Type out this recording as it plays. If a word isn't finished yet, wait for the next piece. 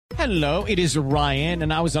Hello, it is Ryan,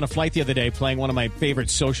 and I was on a flight the other day playing one of my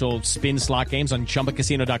favorite social spin slot games on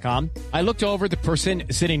ChumbaCasino.com. I looked over at the person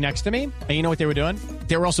sitting next to me, and you know what they were doing?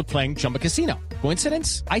 They were also playing Chumba Casino.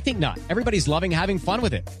 Coincidence? I think not. Everybody's loving having fun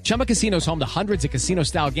with it. Chumba Casino is home to hundreds of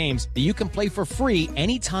casino-style games that you can play for free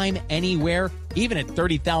anytime, anywhere, even at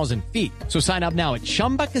 30,000 feet. So sign up now at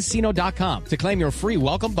ChumbaCasino.com to claim your free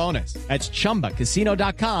welcome bonus. That's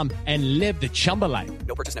ChumbaCasino.com and live the Chumba life.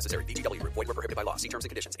 No purchase necessary. VGW. Void where prohibited by law. See terms and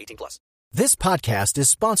conditions. 18+. This podcast is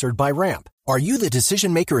sponsored by Ramp. Are you the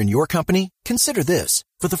decision maker in your company? Consider this.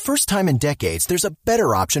 For the first time in decades, there's a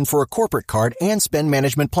better option for a corporate card and spend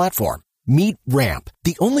management platform. Meet Ramp,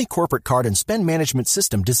 the only corporate card and spend management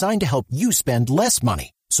system designed to help you spend less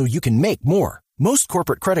money so you can make more. Most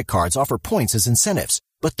corporate credit cards offer points as incentives,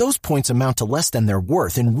 but those points amount to less than their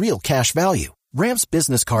worth in real cash value. Ramp's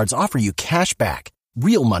business cards offer you cash back,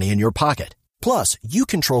 real money in your pocket. Plus, you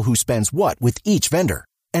control who spends what with each vendor.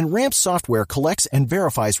 And Ramp software collects and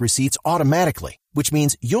verifies receipts automatically, which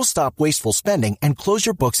means you'll stop wasteful spending and close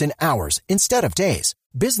your books in hours instead of days.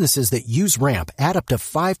 Businesses that use Ramp add up to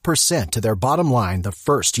 5% to their bottom line the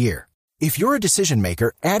first year. If you're a decision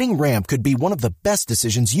maker, adding Ramp could be one of the best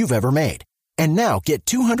decisions you've ever made. And now get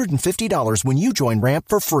 $250 when you join Ramp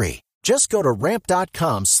for free. Just go to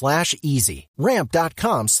ramp.com/easy.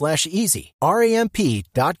 Ramp.com/easy.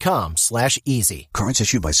 RAMP.com/easy. Cards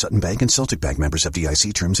issued by Sutton Bank and Celtic Bank, members of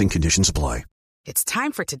FDIC. Terms and conditions apply. It's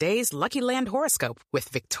time for today's Lucky Land horoscope with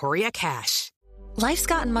Victoria Cash. Life's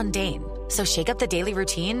gotten mundane, so shake up the daily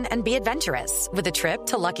routine and be adventurous with a trip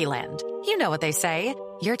to Lucky Land. You know what they say,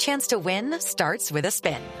 your chance to win starts with a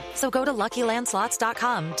spin. So go to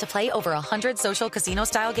LuckyLandSlots.com to play over 100 social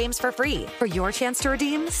casino-style games for free for your chance to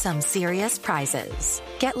redeem some serious prizes.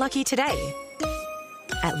 Get lucky today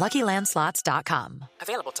at LuckyLandSlots.com.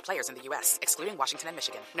 Available to players in the U.S., excluding Washington and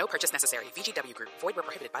Michigan. No purchase necessary. VGW Group. Void where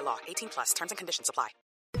prohibited by law. 18+. Terms and conditions apply.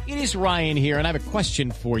 It is Ryan here, and I have a question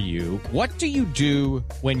for you. What do you do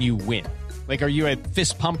when you win? Like, are you a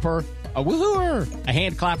fist pumper, a woohooer, a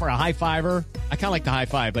hand clapper, a high fiver? I kind of like the high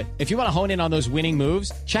five, but if you want to hone in on those winning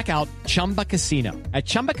moves, check out Chumba Casino. At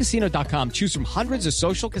ChumbaCasino.com, choose from hundreds of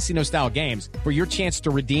social casino-style games for your chance to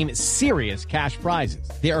redeem serious cash prizes.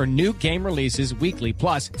 There are new game releases weekly,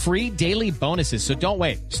 plus free daily bonuses, so don't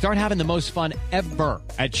wait. Start having the most fun ever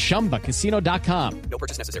at ChumbaCasino.com. No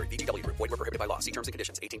purchase necessary. VGW. Void where prohibited by law. See terms and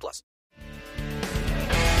conditions. 18+.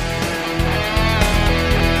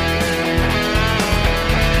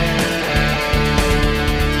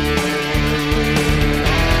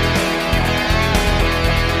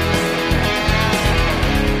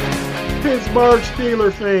 Pittsburgh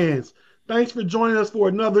Steelers fans, thanks for joining us for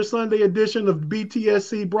another Sunday edition of the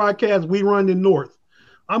BTSC broadcast, We Run the North.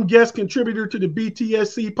 I'm guest contributor to the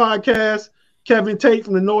BTSC podcast, Kevin Tate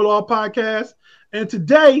from the Know It All podcast. And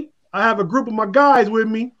today, I have a group of my guys with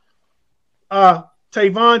me.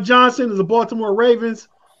 Tavon Johnson is a Baltimore Ravens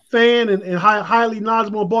fan and highly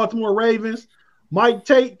knowledgeable Baltimore Ravens. Mike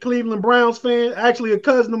Tate, Cleveland Browns fan, actually a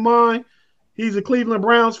cousin of mine. He's a Cleveland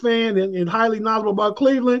Browns fan and highly knowledgeable about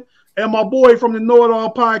Cleveland. And my boy from the Know It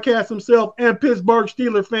All podcast himself and Pittsburgh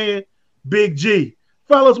Steelers fan, Big G.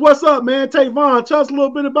 Fellas, what's up, man? Tavon, tell us a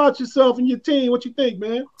little bit about yourself and your team. What you think,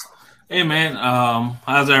 man? Hey, man.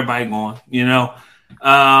 How's everybody going?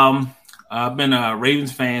 I've been a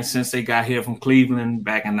Ravens fan since they got here from Cleveland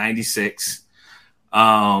back in '96.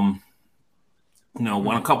 Won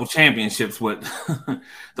a couple championships with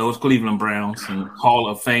those Cleveland Browns and Hall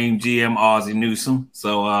of Fame GM Ozzie Newsome.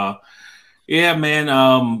 So, yeah,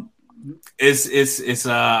 man. It's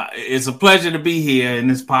a pleasure to be here in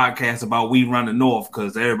this podcast about We Run the North,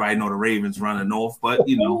 because everybody know the Ravens run the North, but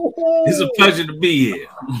it's a pleasure to be here.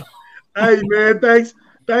 Hey, man,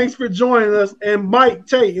 thanks for joining us. And Mike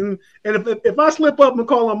Tate, and if I slip up and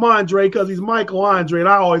call him Andre because he's Michael Andre, and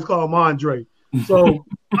I always call him Andre, so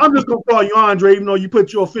I'm just gonna call you Andre, even though you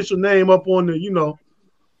put your official name up on the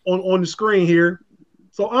on the screen here.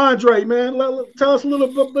 So, Andre, man, tell us a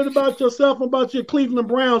little bit about yourself and about your Cleveland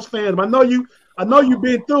Browns fans. I know you've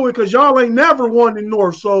been through it because y'all ain't never won in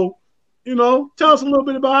North. So, tell us a little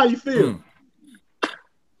bit about how you feel.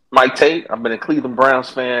 Mike Tate, I've been a Cleveland Browns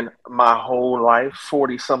fan my whole life,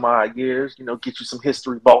 40 some odd years. Get you some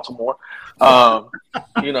history, Baltimore. I'm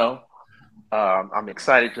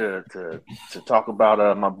excited to talk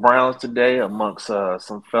about my Browns today amongst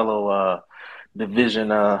some fellow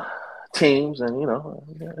division teams, and it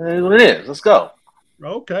is what it is. Let's go.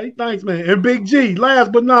 Okay, thanks, man. And Big G,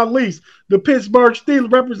 last but not least, the Pittsburgh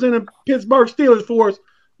Steelers, representing Pittsburgh Steelers for us.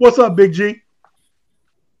 What's up, Big G?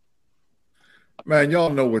 Man, y'all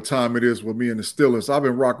know what time it is with me and the Steelers. I've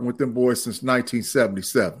been rocking with them boys since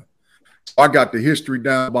 1977. So I got the history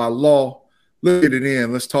down by law. Let's get it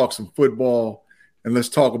in. Let's talk some football, and let's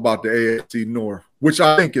talk about the AFC North, which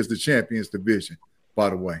I think is the Champions Division,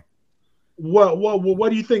 by the way. What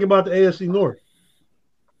do you think about the AFC North?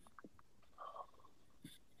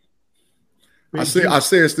 I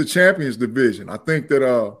say it's the Champions Division. I think that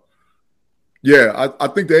I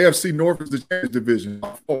think the AFC North is the Champions Division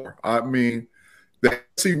by far. I mean, the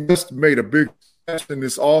AFC West made a big splash in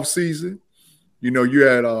this offseason. You know, you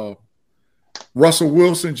had Russell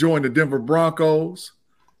Wilson join the Denver Broncos.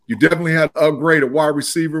 You definitely had to upgrade at wide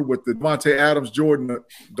receiver with the Devontae Adams, Jordan,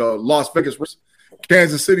 the Las Vegas.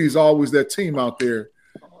 Kansas City is always that team out there.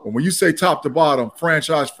 And when you say top to bottom,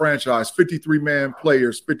 franchise, 53-man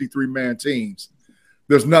players, 53-man teams,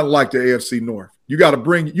 there's nothing like the AFC North. You got to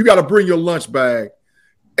bring your lunch bag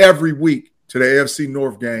every week to the AFC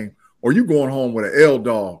North game, or you going home with an L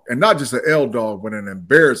dog, and not just an L dog, but an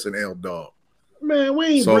embarrassing L dog. Man, we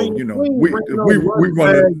ain't so bringing, you know we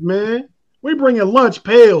run man. We bringing lunch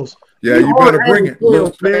pails. Yeah, you better bring it.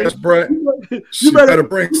 Lunch pails, Brett. You better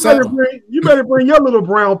bring something. You better bring your little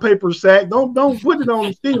brown paper sack. Don't put it on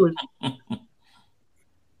the Steelers.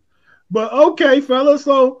 But okay, fellas.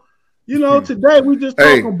 So you know, today we just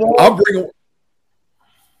talking ball. I'm bringing.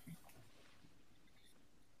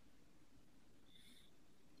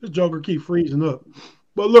 This Joker keep freezing up.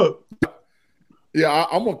 But look. Yeah,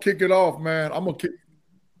 I'm gonna kick it off, man. I'm gonna kick.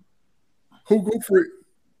 Who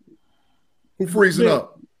freezing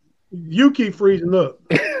up? You keep freezing up.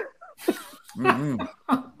 Mm-hmm.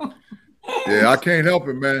 Yeah, I can't help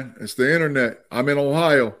it, man. It's the internet. I'm in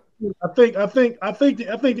Ohio. I think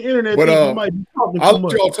the internet. But might be talking I'll too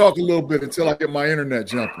much. let y'all talk a little bit until I get my internet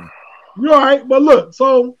jumping. You're all right, but look.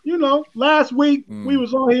 So you know, last week we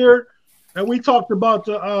was on here and we talked about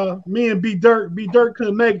the me and B Dirt. B Dirt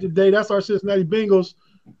couldn't make it today. That's our Cincinnati Bengals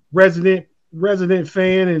resident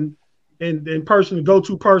fan and person,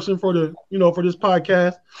 go-to person for for this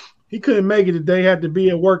podcast. He couldn't make it today. Had to be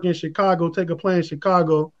at work in Chicago, take a plane in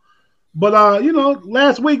Chicago. But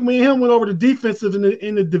last week me and him went over the defensive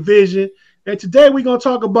in the division, and today we're gonna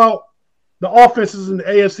talk about the offenses in the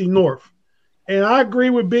AFC North. And I agree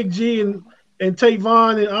with Big G and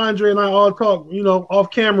Tavon and Andre and I all talk,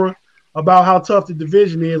 off camera about how tough the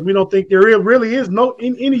division is. We don't think there really is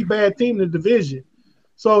any bad team in the division.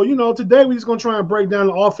 So, today we're just going to try and break down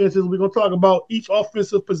the offenses. We're going to talk about each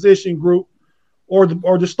offensive position group or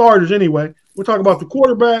the starters anyway. We'll talk about the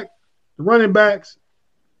quarterback, the running backs,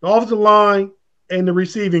 the offensive line, and the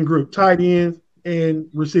receiving group, tight ends and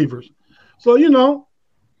receivers. So,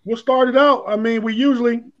 we'll start it out. I mean, we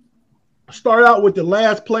usually start out with the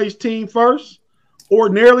last place team first.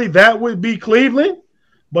 Ordinarily, that would be Cleveland.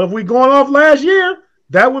 But if we're going off last year,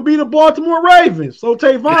 that would be the Baltimore Ravens. So,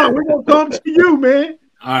 Tavon, we're going to come to you, man.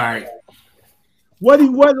 All right. What do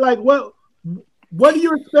you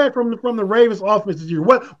expect from the Ravens offense this year?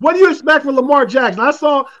 What do you expect from Lamar Jackson? I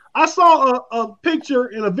saw a picture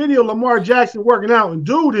and a video of Lamar Jackson working out, and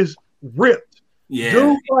dude is ripped. Yeah,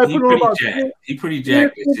 dude he pretty jacked. He pretty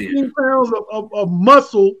jacked this year. 15 pounds of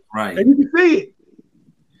muscle, right? And you can see it.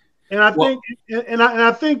 And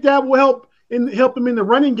I think that will help him in the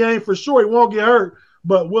running game for sure. He won't get hurt,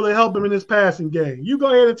 but will it help him in his passing game? You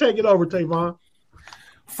go ahead and take it over, Tavon.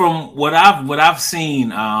 From what I've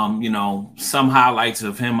seen, some highlights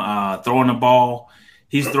of him throwing the ball.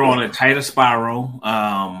 He's throwing a tighter spiral.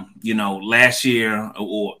 Last year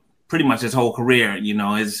or pretty much his whole career,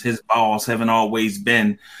 his balls haven't always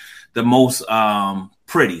been the most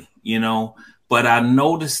pretty, But I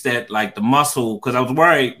noticed that like the muscle, because I was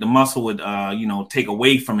worried the muscle would take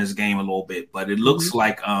away from his game a little bit. But it looks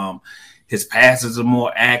like his passes are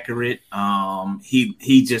more accurate.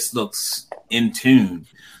 He just looks in tune.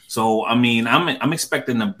 So I mean, I'm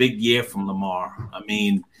expecting a big year from Lamar. I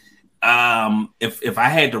mean, if I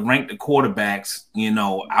had to rank the quarterbacks,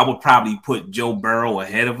 I would probably put Joe Burrow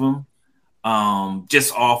ahead of him,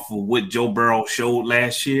 just off of what Joe Burrow showed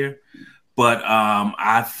last year. But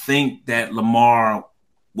I think that Lamar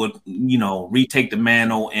would, retake the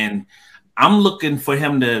mantle, and I'm looking for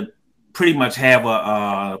him to pretty much have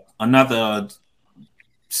another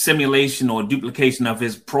simulation or duplication of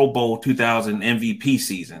his Pro Bowl 2000 MVP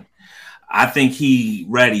season. I think he's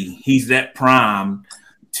ready. He's that prime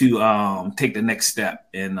to take the next step.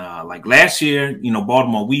 And like last year,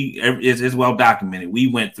 Baltimore, it's well documented. We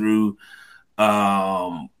went through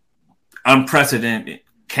unprecedented,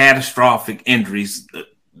 catastrophic injuries,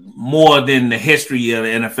 more than the history of the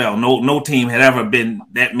NFL. No team had ever been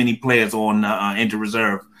that many players on injured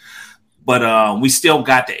reserve. But we still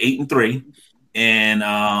got to 8-3. And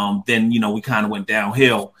then, we kind of went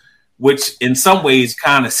downhill, which in some ways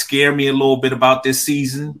kind of scared me a little bit about this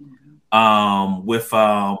season.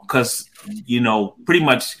 because pretty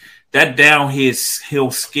much that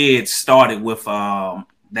downhill skid started with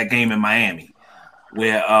that game in Miami,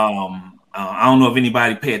 where I don't know if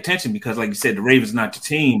anybody pay attention because, like you said, the Ravens not your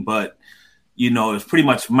team, but it's pretty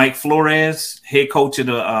much Mike Flores, head coach of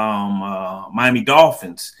the Miami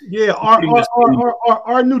Dolphins. Yeah,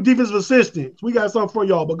 our new defensive assistant. We got something for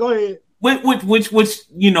y'all, but go ahead. Which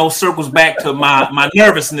circles back to my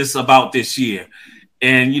nervousness about this year,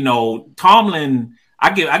 and Tomlin.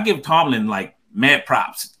 I give Tomlin like mad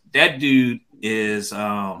props. That dude is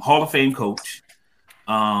Hall of Fame coach.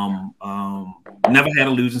 Never had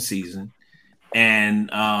a losing season,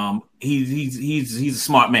 and he's a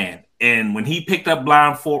smart man. And when he picked up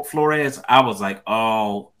Brian Flores, I was like,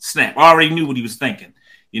 oh snap! I already knew what he was thinking,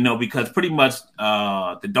 because pretty much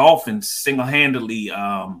the Dolphins single-handedly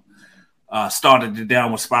started the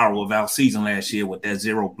downward spiral of our season last year with that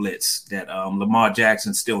zero blitz that Lamar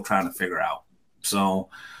Jackson's still trying to figure out. So,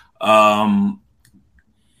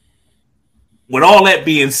 with all that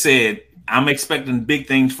being said, I'm expecting big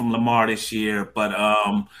things from Lamar this year, but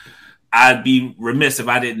I'd be remiss if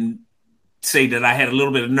I didn't say that I had a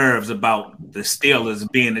little bit of nerves about the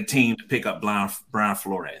Steelers being the team to pick up Brian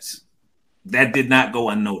Flores. That did not go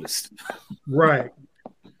unnoticed. Right.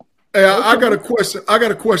 Hey, I got a question. I got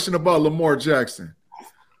a question about Lamar Jackson.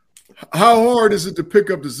 How hard is it to pick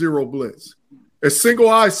up the zero blitz? It's single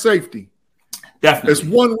eye safety. Definitely.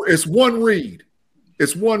 It's one read.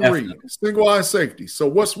 It's one read. Single eye safety. So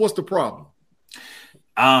what's the problem?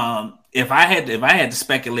 If I had to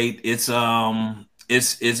speculate, it's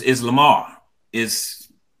Lamar.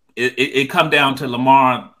 It come down to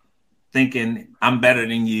Lamar thinking I'm better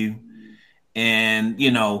than you, and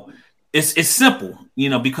it's simple,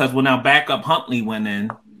 because when our backup Huntley went in,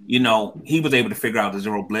 he was able to figure out the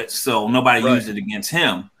zero blitz, so nobody used it against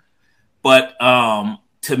him. But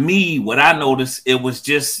to me, what I noticed, it was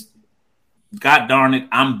just, God darn it,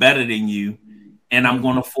 I'm better than you, and I'm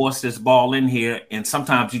going to force this ball in here. And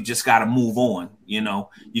sometimes you just got to move on. You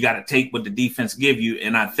got to take what the defense give you.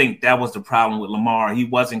 And I think that was the problem with Lamar. He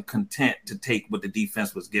wasn't content to take what the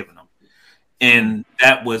defense was giving him. And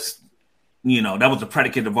that was the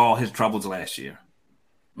predicate of all his troubles last year.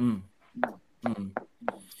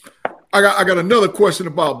 I got another question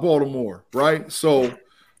about Baltimore, right? So,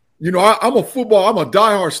 I'm a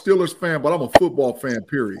diehard Steelers fan, but I'm a football fan,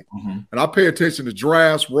 period. Mm-hmm. And I pay attention to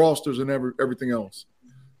drafts, rosters, and everything else.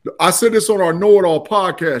 I said this on our Know It All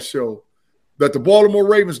podcast show, that the Baltimore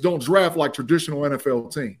Ravens don't draft like traditional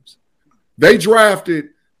NFL teams. They drafted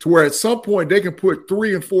to where at some point they can put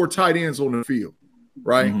 3 and 4 tight ends on the field,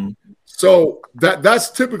 right? Mm-hmm. So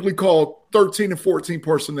that's typically called 13 and 14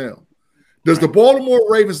 personnel. Does the Baltimore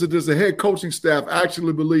Ravens, does the head coaching staff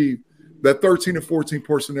actually believe that 13 and 14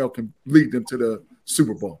 personnel can lead them to the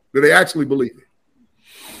Super Bowl? Do they actually believe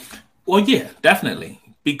it? Well, yeah, definitely.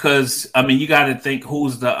 Because, you got to think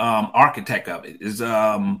who's the architect of it. Is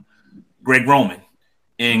Greg Roman.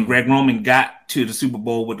 And Greg Roman got to the Super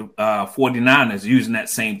Bowl with the 49ers using that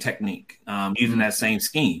same technique, using that same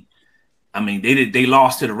scheme. They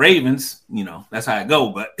lost to the Ravens. That's how it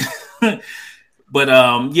go. But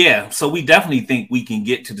yeah, so we definitely think we can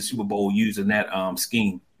get to the Super Bowl using that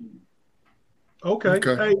scheme. Okay.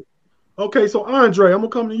 Hey, okay, so Andre, I'm gonna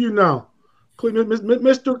come to you now,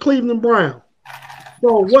 Mr. Cleveland Brown.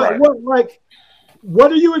 So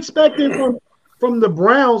what are you expecting from the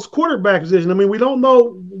Browns quarterback position? We don't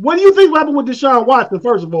know. What do you think will happen with Deshaun Watson?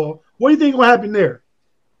 First of all, what do you think will happen there?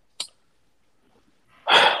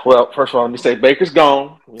 Well, first of all, let me say Baker's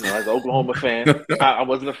gone. As an Oklahoma fan, I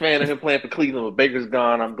wasn't a fan of him playing for Cleveland, but Baker's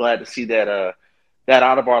gone. I'm glad to see that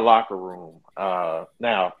out of our locker room.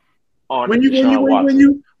 Now, when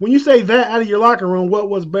you say that out of your locker room, what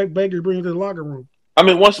was Baker bringing to the locker room?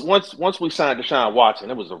 Once we signed Deshaun Watson,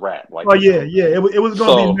 it was a wrap. It was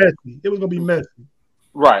going to be messy. It was going to be messy.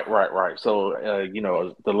 Right. So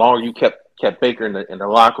the longer you kept Baker in the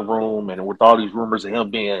locker room, and with all these rumors of him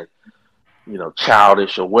being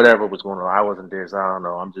childish or whatever was going on. I wasn't there, so I don't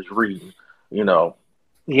know. I'm just reading.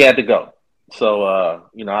 He had to go. So, I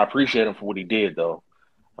appreciate him for what he did, though.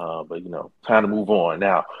 But, time to move on.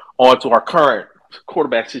 Now, on to our current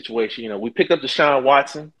quarterback situation. We picked up Deshaun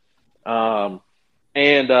Watson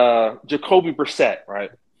and Jacoby Brissett,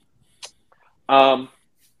 right? I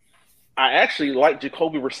actually like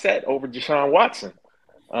Jacoby Brissett over Deshaun Watson.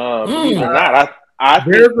 Believe it or not, I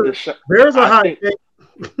think there's a high pick.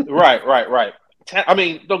 Right.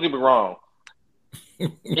 Don't get me wrong.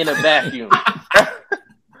 In a vacuum.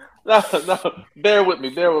 No, bear with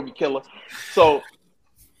me, killer. So,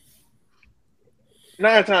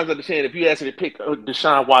 9 times out of 10, if you ask me to pick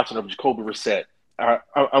Deshaun Watson or Jacoby Brissett,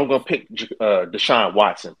 I'm going to pick Deshaun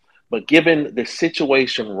Watson. But given the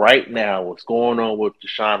situation right now, what's going on with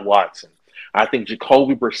Deshaun Watson, I think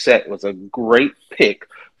Jacoby Brissett was a great pick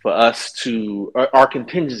for us to our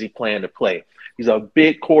contingency plan to play. He's a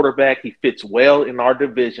big quarterback. He fits well in our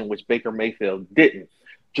division, which Baker Mayfield didn't.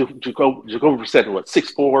 Jacoby Brissett was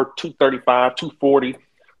 6'4", 235, 240.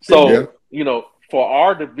 So, for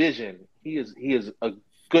our division, he is a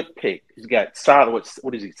good pick. He's got solid,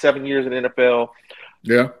 what is he, 7 years in the NFL?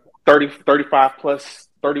 Yeah. 35 plus,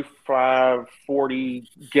 35, 40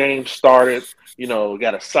 games started.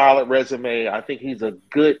 Got a solid resume. I think he's a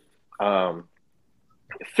good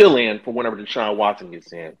fill-in for whenever Deshaun Watson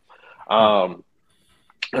gets in.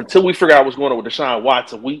 Until we figure out what's going on with Deshaun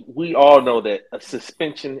Watson, we all know that a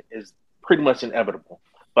suspension is pretty much inevitable.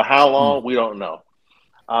 For how long, we don't know.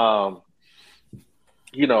 But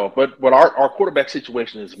our quarterback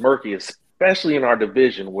situation is murky, especially in our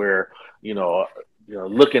division where,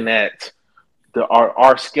 looking at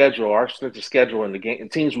our schedule, our strength of schedule and the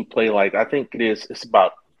teams we play, like I think it's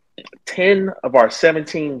about 10 of our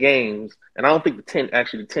 17 games, and I don't think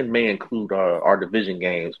the 10 may include our division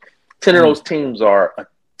games. 10 of those teams are a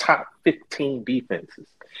top 15 defenses,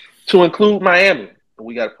 to include Miami.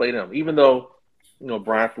 We got to play them, even though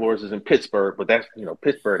Brian Flores is in Pittsburgh, but that's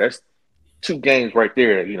Pittsburgh. That's 2 games right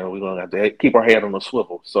there. We're gonna have to keep our head on the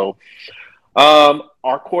swivel. So,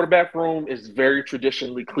 our quarterback room is very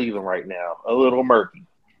traditionally Cleveland right now, a little murky.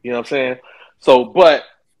 You know what I'm saying? So, but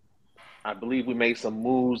I believe we made some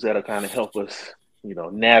moves that'll kind of help us,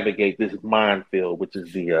 navigate this minefield, which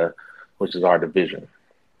is our division.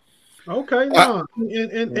 Okay, and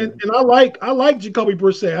I like Jacoby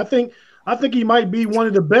Brissett. I think he might be one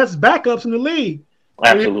of the best backups in the league.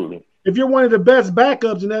 Absolutely. If you're one of the best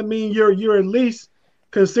backups, and that means you're at least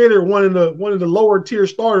considered one of the lower tier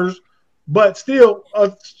starters, but still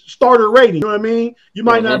a starter rating. You know what I mean? You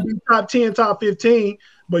might not be top 10, top 15,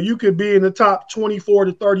 but you could be in the top 24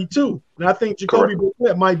 to 32. And I think Jacoby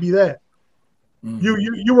Brissett might be that.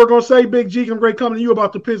 You were going to say, Big G, I'm great coming to you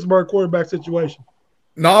about the Pittsburgh quarterback situation.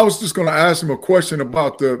 No, I was just going to ask him a question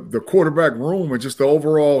about the quarterback room and just the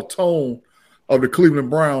overall tone of the Cleveland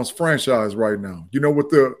Browns franchise right now.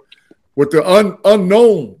 With the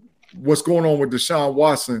unknown, what's going on with Deshaun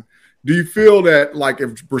Watson, do you feel that, like,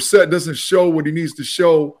 if Brissett doesn't show what he needs to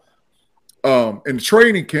show in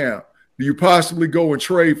training camp, do you possibly go and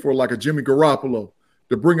trade for like a Jimmy Garoppolo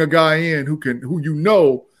to bring a guy in who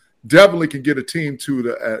definitely can get a team to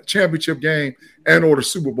the championship game and or the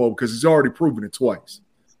Super Bowl, because he's already proven it twice?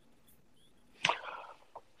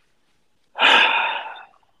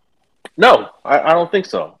 No, I don't think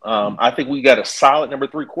so. I think we got a solid number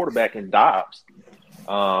 3 quarterback in Dobbs.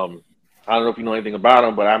 I don't know if you know anything about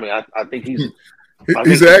him, but I mean, I think he's an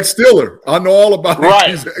ex-Steeler. I know all about him.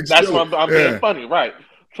 Right. That's what I'm being funny. Right.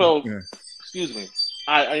 So, excuse me.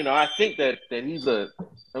 I think that he's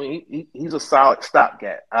he's a solid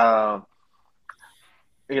stopgap. I'm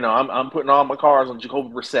putting all my cards on Jacoby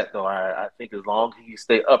Brissett, though. I think as long as he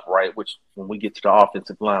stay upright, which when we get to the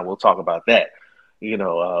offensive line, we'll talk about that.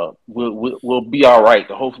 We'll be all right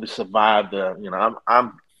to hopefully survive the.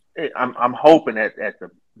 I'm hoping at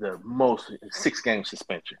the most 6-game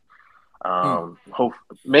suspension. Hope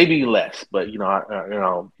maybe less, but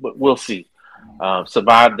but we'll see.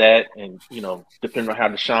 Survive that, and depending on how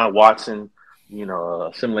Deshaun Watson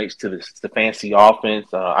assimilates to the fancy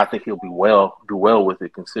offense, I think he'll do well with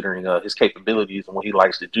it, considering his capabilities and what he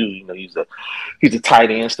likes to do. He's a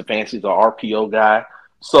tight end. Stefanski's an RPO guy.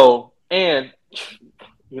 So, and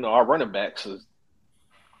our running backs is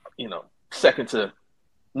second to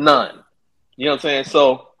none. You know what I'm saying?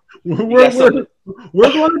 So we're going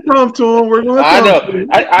to come to him. We're going to. I know.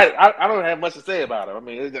 I don't have much to say about him. I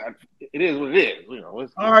mean, it is what it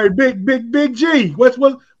is. All right, big G.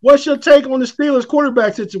 What's your take on the Steelers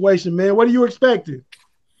quarterback situation, man? What are you expecting?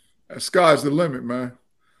 Sky's the limit, man.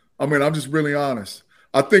 I mean, I'm just really honest.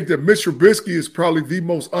 I think that Mitch Trubisky is probably the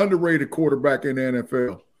most underrated quarterback in the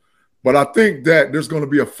NFL. But I think that there's going to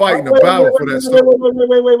be a fight and a battle for that stuff.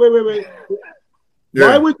 Wait. Yeah.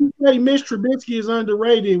 Why would you say Mitch Trubisky is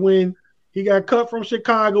underrated when he got cut from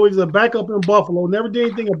Chicago? He's a backup in Buffalo, never did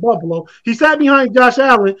anything in Buffalo. He sat behind Josh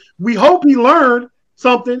Allen. We hope he learned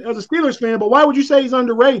something as a Steelers fan, but why would you say he's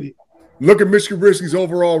underrated? Look at Mitch Trubisky's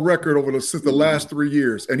overall record since the last 3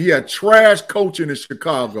 years, and he had trash coaching in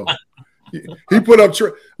Chicago. He put up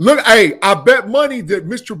look. Hey, I bet money that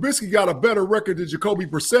Mitch Trubisky got a better record than Jacoby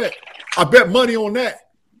Brissett. I bet money on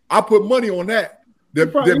that. I put money on that.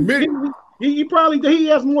 He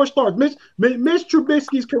has more starts. Mitch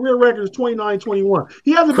Trubisky's career record is 29-21.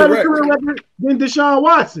 He has a better career record than Deshaun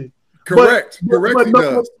Watson. Correct. He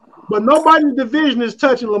does. But nobody in the division is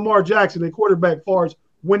touching Lamar Jackson at quarterback as far as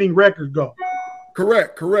winning records go.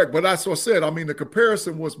 Correct. But that's what I said. I mean, the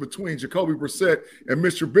comparison was between Jacoby Brissett and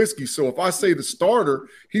Mr. Trubisky. So if I say the starter,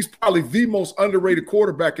 he's probably the most underrated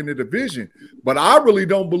quarterback in the division. But I really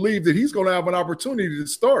don't believe that he's going to have an opportunity to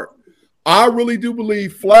start. I really do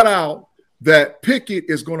believe flat out that Pickett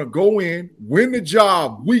is going to go in, win the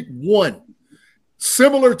job week 1,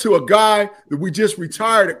 similar to a guy that we just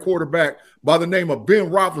retired at quarterback by the name of Ben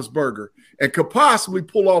Roethlisberger, and could possibly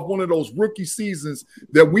pull off one of those rookie seasons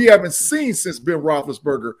that we haven't seen since Ben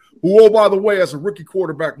Roethlisberger, who, oh, by the way, as a rookie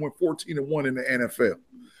quarterback, went 14-1 in the NFL.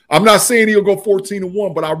 I'm not saying he'll go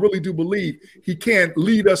 14-1, but I really do believe he can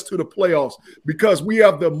lead us to the playoffs because we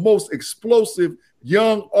have the most explosive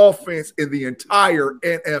young offense in the entire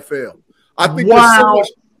NFL. I think there's so much.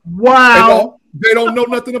 Wow. They don't know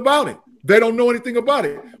nothing about it. They don't know anything about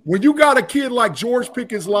it. When you got a kid like George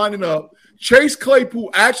Pickens lining up, Chase Claypool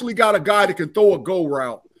actually got a guy that can throw a go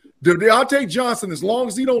route. Deontay Johnson, as long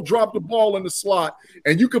as he don't drop the ball in the slot,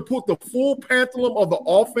 and you can put the full pendulum of the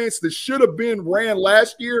offense that should have been ran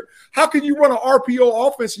last year, how can you run an RPO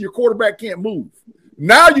offense and your quarterback can't move?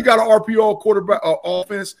 Now you got an RPO quarterback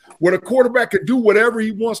offense where the quarterback can do whatever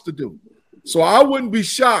he wants to do. So I wouldn't be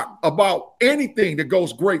shocked about anything that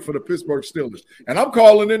goes great for the Pittsburgh Steelers. And I'm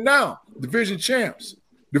calling it now, division champs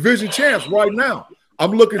right now.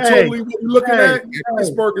 I'm looking totally what we're looking at, and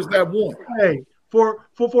Pittsburgh is that one. Hey,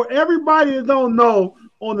 for everybody that don't know,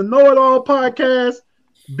 on the Know It All podcast,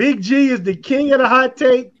 Big G is the king of the hot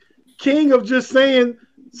take, king of just saying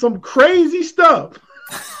some crazy stuff.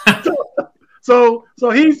 So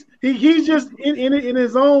he's just in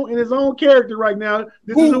his own character right now.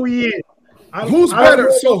 This is who he is. Who's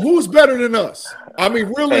better? So who's better than us? I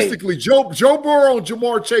mean, realistically, Joe Burrow and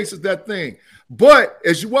Jamar Chase is that thing. But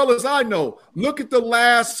as well as I know, look at the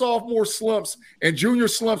last sophomore slumps and junior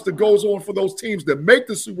slumps that goes on for those teams that make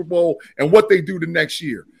the Super Bowl and what they do the next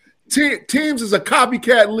year. Teams is a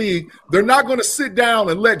copycat league. They're not going to sit down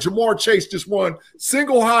and let Jamar Chase just run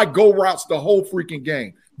single high go routes the whole freaking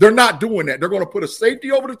game. They're not doing that. They're going to put a safety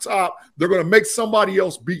over the top. They're going to make somebody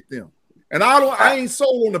else beat them. And I ain't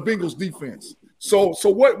sold on the Bengals defense. So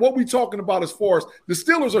what we talking about as far as the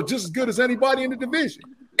Steelers are just as good as anybody in the division.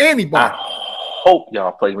 Anybody. I hope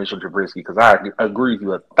y'all play Mitchell Trubisky because I agree with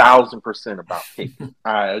you 1,000% about Pickens.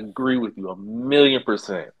 I agree with you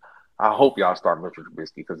 1,000,000%. I hope y'all start Mitchell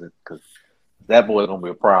Trubisky because that boy is gonna be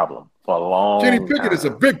a problem for a long Kenny Pickett time. is a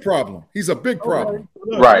big problem. He's a big problem.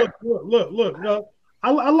 Right. Look. I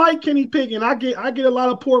like Kenny Pickett. I get a lot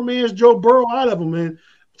of poor man's Joe Burrow out of him, man.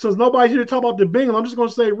 Since nobody's here to talk about the Bengals, I'm just gonna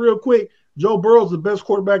say real quick: Joe Burrow's the best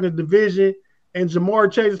quarterback in the division, and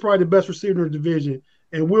Jamar Chase is probably the best receiver in the division.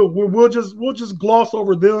 And we'll just gloss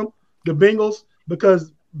over them, the Bengals,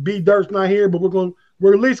 because B Dirt's not here. But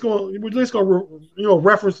we're at least gonna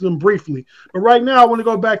reference them briefly. But right now, I want to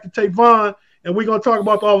go back to Tavon, and we're gonna talk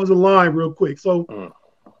about the offensive line real quick. So,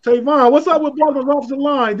 Tavon, what's up with the offensive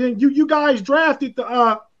line? Then you guys drafted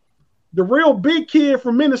the real big kid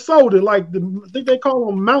from Minnesota, I think they call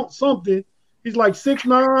him Mount something. He's like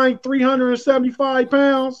 6'9", 375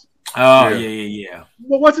 pounds. Oh, yeah.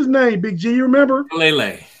 Well, what's his name, Big G? You remember?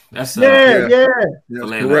 Lele. That's yeah.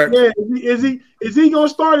 Correct. Yeah, is he gonna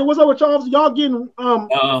start it? What's up with y'all? Y'all getting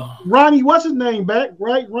Ronnie? What's his name back?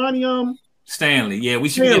 Right, Ronnie. Stanley. Yeah, we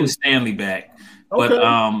should be getting Stanley back. Okay.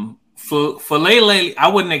 But for Lele, I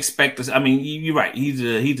wouldn't expect this. I mean, you're right. He's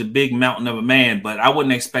a big mountain of a man, but I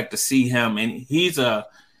wouldn't expect to see him. And he's a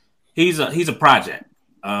project.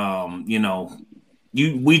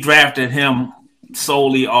 We drafted him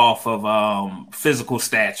solely off of physical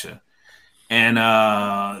stature, and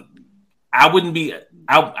I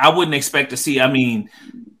wouldn't expect to see. I mean,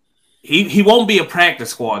 he won't be a practice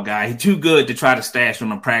squad guy. He's too good to try to stash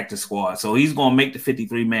on a practice squad. So he's going to make the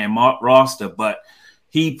 53-man roster, but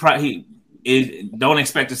he don't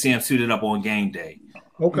expect to see him suited up on game day.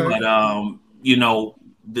 Okay, but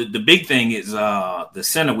the big thing is the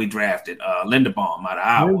center we drafted, Linderbaum out of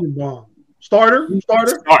Iowa. Linderbaum. Starter.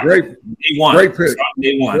 Great pick. Day one. Great pick.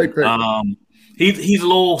 He's a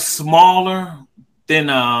little smaller than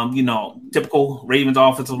typical Ravens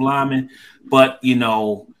offensive lineman, but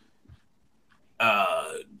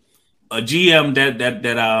a GM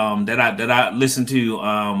that I listened to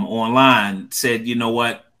online said, you know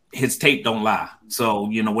what, his tape don't lie. So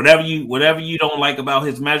whatever you don't like about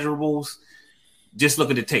his measurables, just look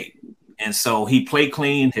at the tape. And so he played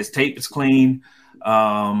clean. His tape is clean.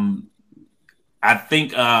 I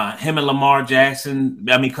think him and Lamar Jackson.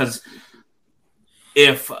 I mean, because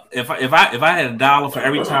if I had $1 for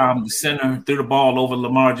every time the center threw the ball over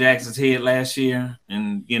Lamar Jackson's head last year,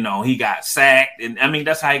 and he got sacked, and I mean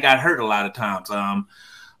that's how he got hurt a lot of times.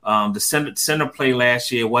 The center play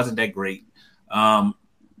last year wasn't that great.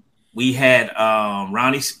 We had not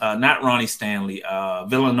Ronnie Stanley,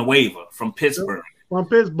 Villanueva from Pittsburgh. From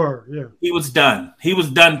Pittsburgh, yeah. He was done. He was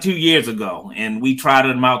done 2 years ago, and we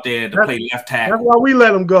trotted him out there to play left tackle. That's why we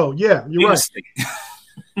let him go. Yeah, you're right. Mistake.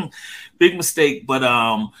 Big mistake. But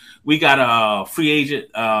we got a free agent,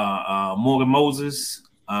 Morgan Moses,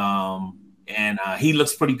 and he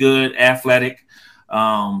looks pretty good, athletic.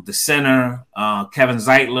 The center, Kevin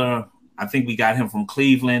Zeitler, I think we got him from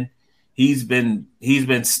Cleveland. He's been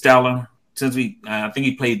stellar since I think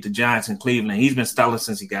he played the Giants in Cleveland. He's been stellar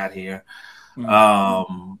since he got here.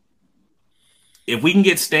 If we can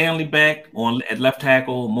get Stanley back at left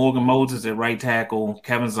tackle, Morgan Moses at right tackle,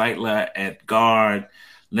 Kevin Zeitler at guard,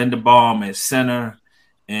 Linderbaum at center,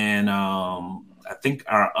 and I think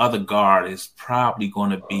our other guard is probably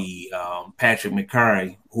going to be Patrick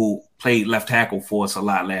McCurry, who played left tackle for us a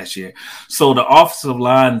lot last year. So the offensive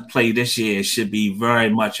line play this year should be very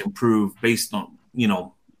much improved based on,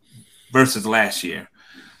 versus last year.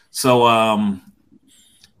 So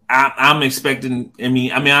I'm expecting.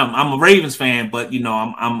 I'm a Ravens fan, but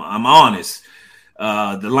I'm honest.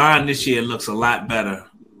 The line this year looks a lot better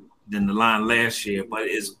than the line last year, but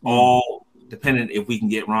it's all dependent if we can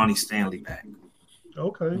get Ronnie Stanley back.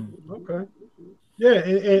 Okay. Yeah,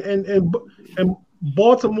 and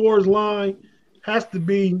Baltimore's line has to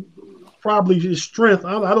be probably his strength.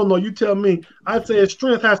 I don't know. You tell me. I'd say his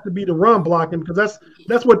strength has to be the run blocking because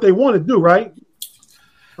that's what they want to do, right?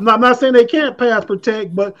 I'm not saying they can't pass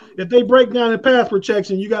protect, but if they break down in pass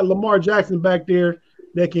protection, you got Lamar Jackson back there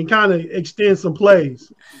that can kind of extend some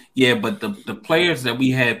plays. Yeah, but the players that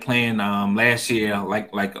we had playing last year,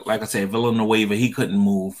 like I said, Villanueva, he couldn't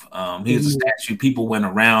move. He was a statue. People went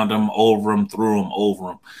around him, over him, through him,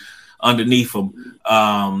 over him, underneath him.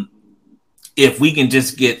 If we can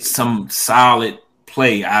just get some solid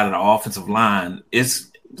play out of the offensive line,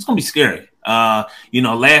 it's going to be scary.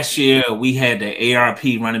 Last year we had the ARP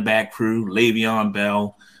running back crew, Le'Veon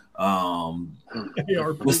Bell.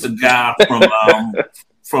 What's the guy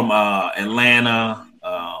from Atlanta?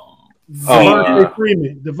 Devontae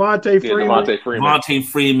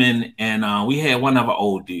Freeman, and we had one other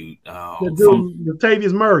old dude,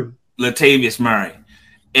 Latavius Murray.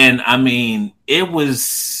 And I mean, it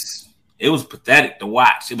was pathetic to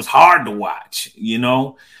watch. It was hard to watch,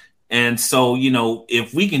 And so,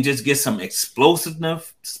 if we can just get some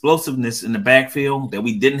explosiveness in the backfield that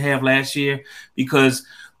we didn't have last year, because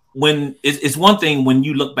when it's one thing when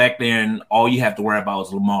you look back there and all you have to worry about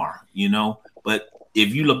is Lamar, but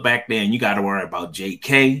if you look back there and you got to worry about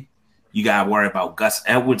JK, you got to worry about Gus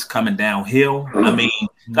Edwards coming downhill. I mean,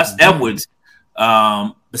 Gus Edwards,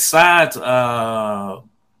 besides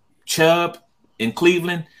Chubb in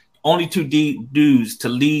Cleveland, only two dudes to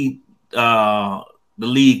lead the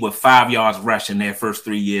league with 5 yards rush in their first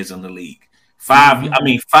 3 years in the league. 5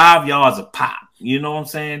 yards a pop. You know what I'm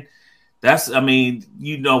saying? For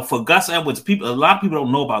Gus Edwards, a lot of people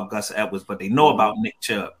don't know about Gus Edwards, but they know about Nick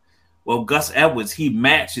Chubb. Well, Gus Edwards, he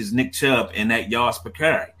matches Nick Chubb in that yards per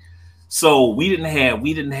carry. So we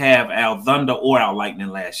didn't have our Thunder or our Lightning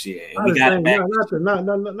last year. And we got it back.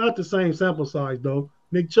 Not the same sample size though.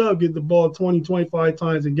 Nick Chubb get the ball 20, 25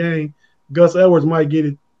 times a game. Gus Edwards might get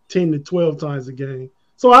it 10 to 12 times a game.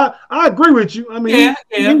 So I agree with you. I mean,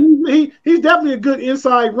 he's definitely a good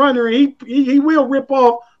inside runner, and he will rip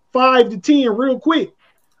off 5 to 10 real quick.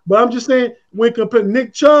 But I'm just saying, when compared,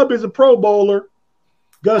 Nick Chubb is a Pro Bowler.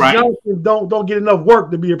 Gus Johnson don't get enough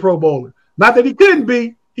work to be a Pro Bowler. Not that he couldn't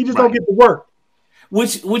be, he just don't get the work.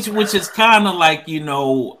 Which is kind of like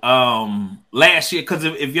last year, because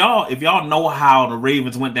if y'all know how the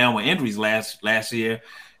Ravens went down with injuries last year,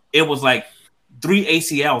 it was like 3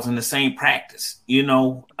 ACLs in the same practice.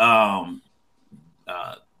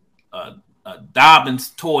 Dobbins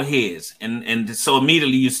tore his, and so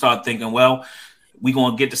immediately you start thinking, well, we're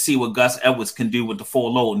gonna get to see what Gus Edwards can do with the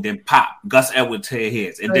full load, and then pop, Gus Edwards tear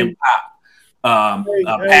his, and then pop,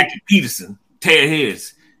 Patrick Peterson tear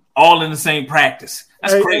his, all in the same practice.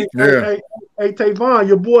 That's crazy. Hey, Tavon,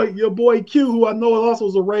 your boy Q, who I know also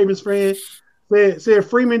is a Ravens fan, said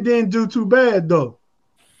Freeman didn't do too bad though.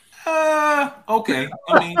 Okay.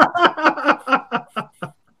 I mean,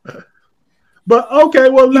 but okay,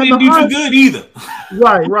 well, he didn't do too good either.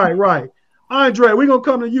 Right. Andre, we're gonna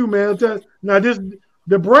come to you, man. Now,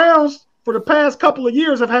 the Browns for the past couple of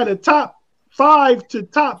years have had a top 5 to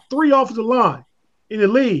top 3 offensive line in the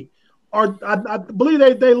league. I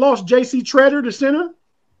believe they lost J.C. Treader, the center.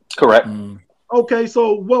 Correct. Okay,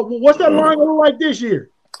 so what's that line gonna look like this year?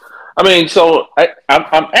 I mean, so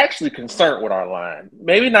I'm actually concerned with our line.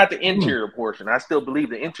 Maybe not the interior portion. I still believe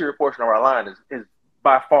the interior portion of our line is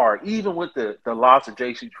by far, even with the loss of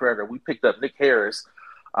J.C. Tretter, we picked up Nick Harris.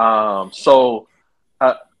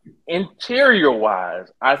 Interior wise,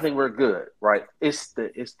 I think we're good, right? It's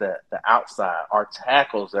the outside, our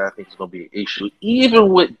tackles that I think is going to be an issue.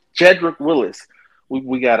 Even with Jedrick Willis,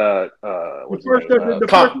 we got the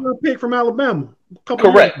first pick from Alabama.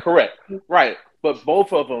 Correct, right. But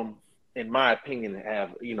both of them, in my opinion,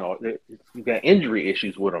 have you got injury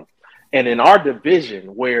issues with them. And in our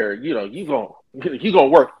division, where you're gonna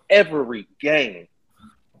work every game.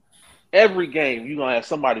 Every game, you're going to have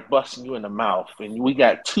somebody busting you in the mouth. And we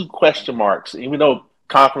got 2 question marks. Even though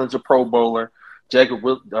Conklin's a Pro Bowler,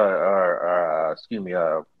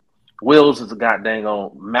 Wills is a goddamn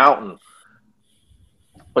on mountain.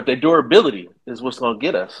 But their durability is what's going to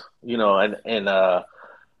get us.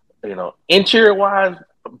 Interior-wise,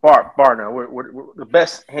 Barner, we're the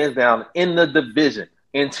best hands down in the division,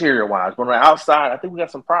 interior-wise. But on the outside, I think we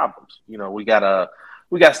got some problems.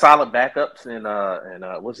 We got solid backups and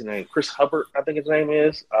what's his name? Chris Hubbard, I think his name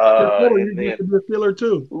is. Used to be a Steeler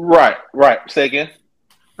too. Right. Say again.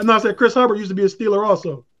 I said Chris Hubbard used to be a Steeler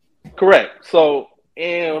also. Correct. So,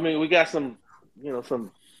 we got some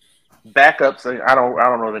backups. I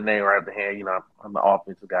don't know the name right at the hand. I'm the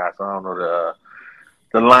offensive guy, so I don't know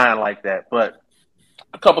the line like that. But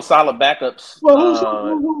a couple solid backups. Well,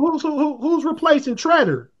 who's replacing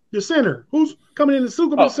Tretter, the center? Who's coming in the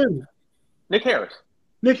Super Bowl center? Nick Harris.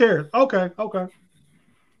 Okay.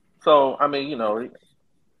 So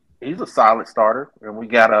he's a solid starter, and we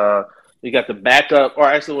got the backup, or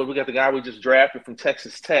actually, we got the guy we just drafted from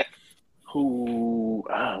Texas Tech, who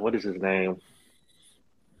what is his name?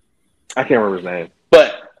 I can't remember his name,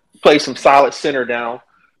 but plays some solid center down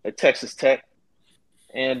at Texas Tech,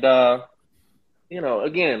 and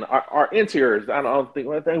again, our interiors. I think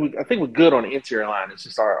we're good on the interior line. It's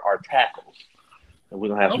just our tackles. And we're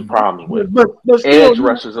going to have some problems with. But still, edge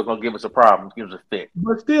rushers are going to give us a problem, give us a fit.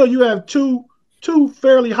 But still, you have two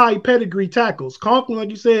fairly high pedigree tackles. Conklin, like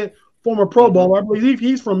you said, former Pro Bowler. I believe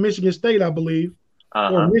he's from Michigan State, I believe.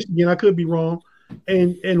 Or Michigan, I could be wrong.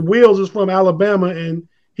 And Wills is from Alabama, and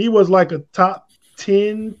he was like a top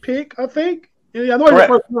 10 pick, I think. And I know he was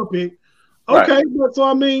first round pick. Okay, right. But so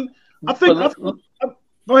I think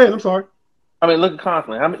go ahead, I'm sorry. Look at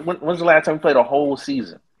Conklin. When's the last time he played a whole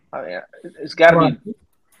season? It's got to be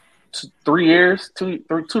 3 years, 2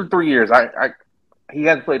 to 3 years. He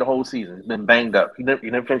hasn't played the whole season. He's been banged up. He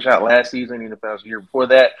didn't finish out last season. He didn't finish the year before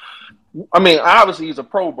that. Obviously he's a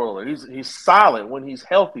Pro Bowler. He's solid when he's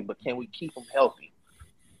healthy, but can we keep him healthy?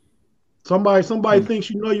 Somebody thinks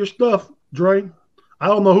you know your stuff, Dre. I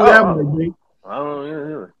don't know who that might be. I don't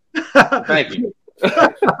know either. Thank you.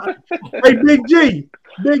 Hey, Big G,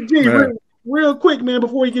 real quick, man,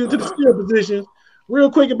 before you get into the skill positions.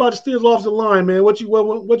 Real quick about the Steelers offensive line, man. What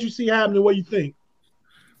you see happening? What you think?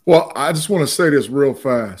 Well, I just want to say this real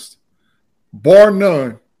fast. Bar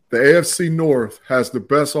none, the AFC North has the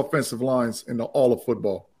best offensive lines in all of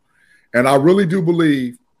football. And I really do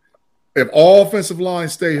believe if all offensive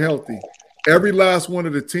lines stay healthy, every last one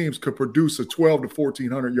of the teams could produce a 12 to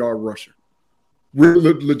 1,400-yard rusher.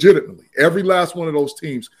 Legitimately. Every last one of those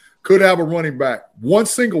teams could have a running back, one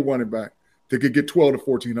single running back that could get 12 to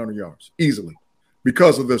 1,400 yards easily.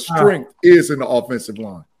 Because of the strength is in the offensive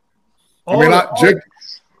line. J.K.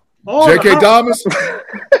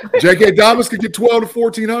 Dobbins could get 12 to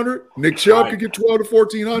 1,400. Nick Chubb could get 12 to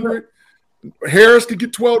 1,400. Harris could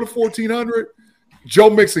get 12 to 1,400.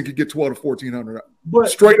 Joe Mixon could get 12 to 1,400.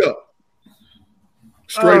 Straight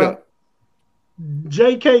up.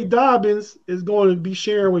 J.K. Dobbins is going to be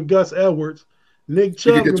sharing with Gus Edwards. Nick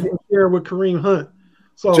Chubb is going to share with Kareem Hunt.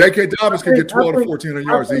 So J.K. Dobbins could get 12 to 1,400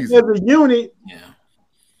 yards easy. As a unit,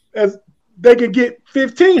 as they could get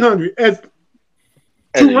 1,500 as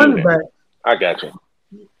two running backs. I got you.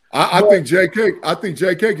 I think J.K.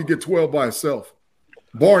 could get 12 by itself,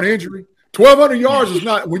 barring injury. 1,200 yards is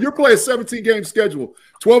not – when you're playing a 17-game schedule,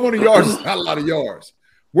 1,200 yards is not a lot of yards.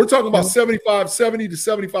 We're talking about 70 to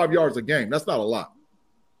 75 yards a game. That's not a lot.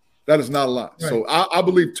 That is not a lot. Right. So I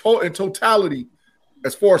believe in totality,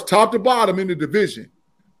 as far as top to bottom in the division,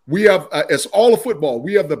 we have it's all of football.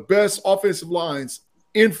 We have the best offensive lines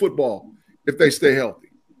in football if they stay healthy.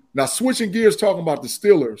 Now, switching gears, talking about the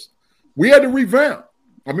Steelers, we had to revamp.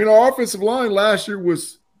 Our offensive line last year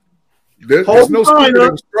was there's no secret.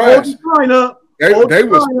 It was trash. They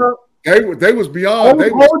was beyond.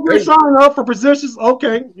 Hold your sign up for positions.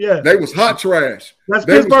 Okay, yeah. They was hot trash. That's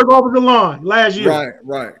Pittsburgh offensive line last year.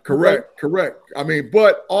 Right. Correct.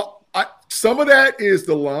 But some of that is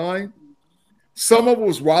the line. Some of it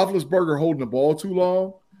was Roethlisberger holding the ball too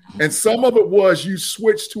long. And some of it was you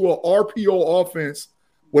switched to an RPO offense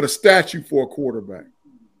with a statue for a quarterback.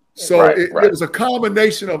 So it was a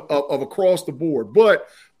combination of across the board. But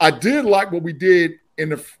I did like what we did in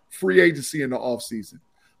the free agency in the offseason.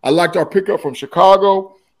 I liked our pickup from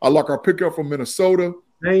Chicago. I like our pickup from Minnesota.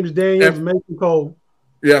 James Daniels, Mason Cole.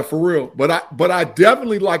 Yeah, for real. But I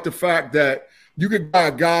definitely like the fact that you could buy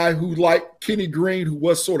a guy who, like Kenny Green, who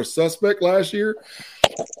was sort of suspect last year,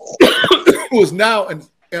 who is now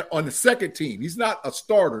on the second team. He's not a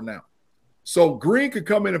starter now. So Green could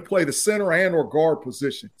come in and play the center and or guard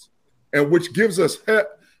positions, and which gives us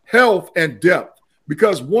health and depth.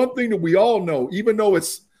 Because one thing that we all know, even though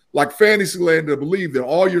it's like fantasy land to believe that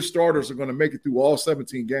all your starters are going to make it through all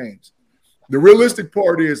 17 games, the realistic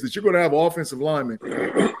part is that you're going to have offensive linemen,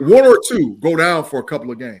 one or two, go down for a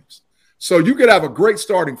couple of games. So you could have a great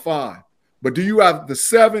starting five, but do you have the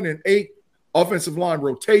 7 and 8 offensive line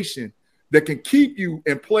rotation that can keep you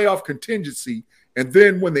in playoff contingency? And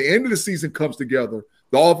then when the end of the season comes together,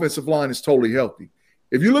 the offensive line is totally healthy.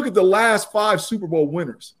 If you look at the last 5 Super Bowl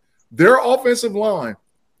winners, their offensive line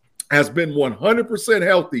has been 100%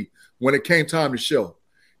 healthy when it came time to show.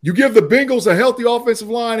 You give the Bengals a healthy offensive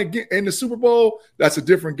line in the Super Bowl, that's a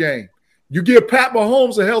different game. You give Pat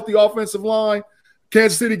Mahomes a healthy offensive line,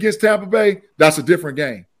 Kansas City against Tampa Bay, that's a different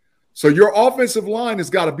game. So your offensive line has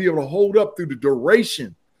got to be able to hold up through the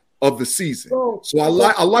duration of the season. So I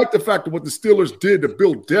like the fact that what the Steelers did to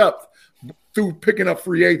build depth through picking up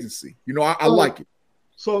free agency. You know, I like it.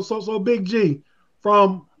 So Big G,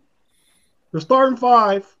 from the starting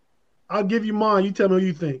 5, I'll give you mine. You tell me what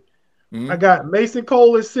you think. I got Mason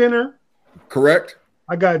Cole at center. Correct.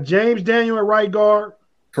 I got James Daniel at right guard.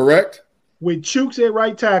 Correct. With Chooks at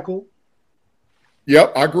right tackle.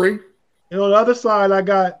 Yep, I agree. And on the other side, I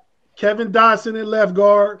got Kevin Dotson at left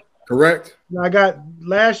guard. Correct. And I got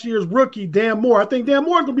last year's rookie, Dan Moore. I think Dan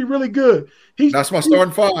Moore is going to be really good. That's my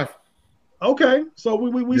starting 5. Okay, so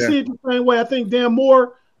we see it the same way. I think Dan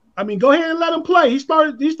Moore, I mean, go ahead and let him play. He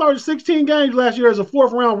started 16 games last year as a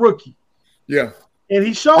 4th-round rookie. Yeah. And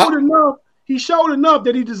he showed enough. He showed enough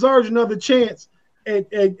that he deserves another chance at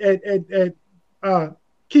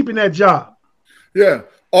keeping that job. Yeah.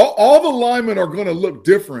 All the linemen are going to look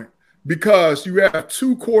different because you have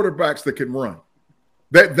 2 quarterbacks that can run.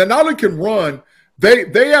 They not only can run,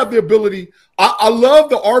 they have the ability. I love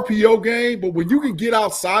the RPO game, but when you can get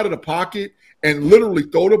outside of the pocket and literally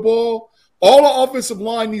throw the ball, all the offensive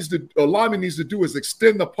lineman needs to do is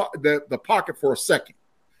extend the pocket for a second.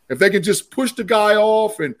 If they can just push the guy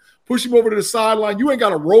off and push him over to the sideline, you ain't got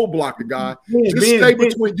to roadblock the guy. Just stay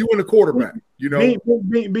between you and the quarterback. You know,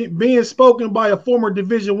 being spoken by a former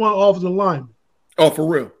Division I offensive lineman. Oh, for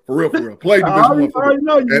real. Play Division I. I already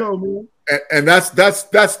know you know, man. And that's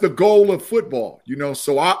the goal of football, you know.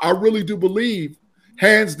 So I really do believe,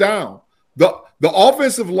 hands down, the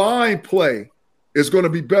offensive line play is going to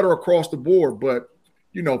be better across the board. But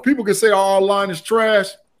you know, people can say our line is trash.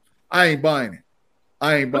 I ain't buying it.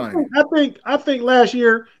 I think last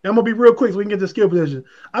year, and I'm gonna be real quick so we can get to skill position.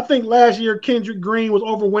 I think last year Kendrick Green was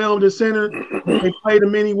overwhelmed at center. They played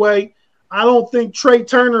him anyway. I don't think Trey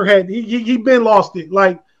Turner had he been lost it.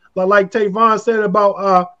 Like Tavon said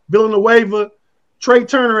about Villanueva, Trey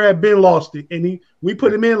Turner had been lost it, and we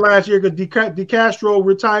put him in last year because DeCastro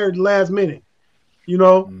retired last minute. You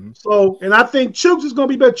know, so and I think Chooks is gonna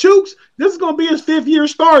be better. Chooks, this is gonna be his 5th year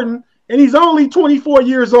starting, and he's only 24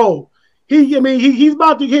 years old. He's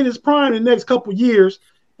about to hit his prime in the next couple years,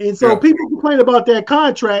 and so people complain about that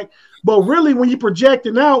contract. But really, when you're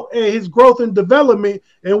projecting out his growth and development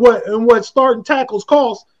and what starting tackles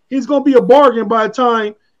cost, he's going to be a bargain by the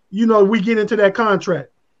time we get into that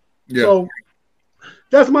contract. Yeah. So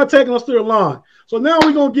that's my take on Steelers line. So now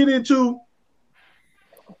we're going to get into.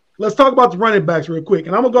 Let's talk about the running backs real quick,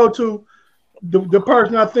 and I'm gonna go to the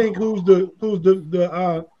person I think who's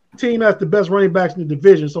the team has the best running backs in the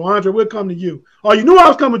division. So, Andre, we'll come to you. Oh, you knew I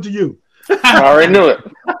was coming to you. I already knew it.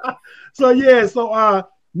 So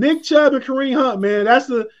Nick Chubb and Kareem Hunt, man, that's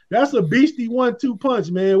a beastie 1-2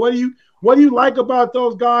 punch, man. What do you like about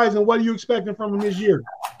those guys, and what are you expecting from them this year?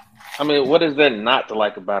 I mean, what is there not to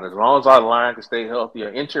like about it? As long as our line can stay healthy, our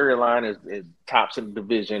interior line is tops in the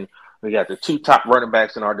division. We got the 2 top running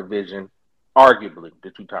backs in our division, arguably the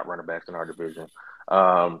 2 top running backs in our division.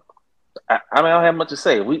 I don't have much to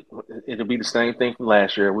say. It'll be the same thing from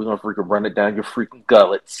last year. We're gonna freaking run it down your freaking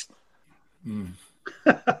gullets and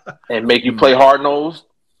make you play hard-nosed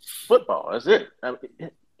football. That's it. I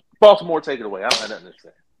mean, Baltimore, take it away. I don't have nothing to say.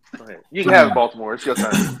 Go ahead. You can have it, Baltimore. It's your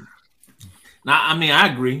time. Now, I mean,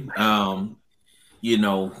 I agree.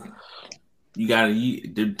 You got to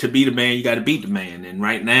be the man. You got to beat the man. And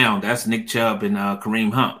right now, that's Nick Chubb and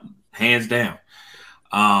Kareem Hunt, hands down.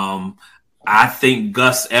 I think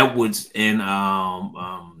Gus Edwards and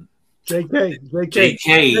JK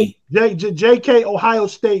Ohio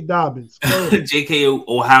State Dobbins. JK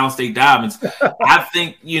Ohio State Dobbins. I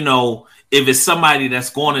think, if it's somebody that's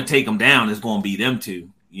going to take them down, it's going to be them two.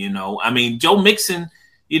 I mean, Joe Mixon,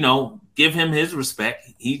 give him his respect.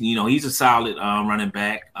 He's a solid running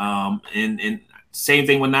back. And same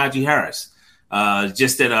thing with Najee Harris.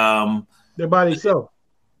 Just that they're by themselves.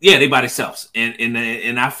 Yeah, they by themselves.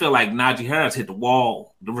 And I feel like Najee Harris hit the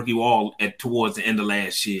rookie wall towards the end of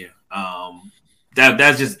last year.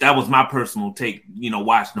 That was my personal take,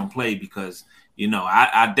 watching them play, because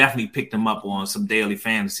I definitely picked him up on some daily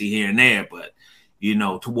fantasy here and there, but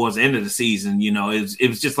towards the end of the season, it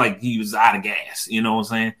was just like he was out of gas, you know what I'm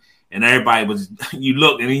saying? And everybody was, you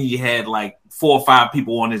looked and then you had like 4 or 5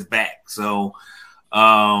 people on his back. So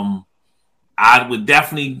I would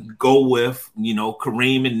definitely go with,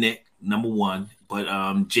 Kareem and Nick, number one, but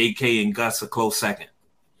JK and Gus a close second.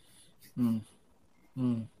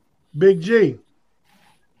 Big G,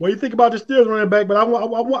 what do you think about the Steelers running back? But I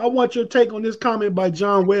want your take on this comment by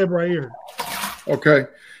John Webb right here. Okay.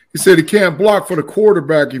 He said he can't block for the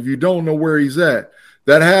quarterback if you don't know where he's at.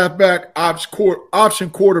 That halfback option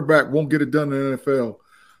quarterback won't get it done in the NFL.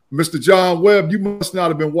 Mr. John Webb, you must not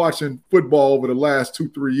have been watching football over the last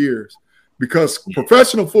 2-3 years, because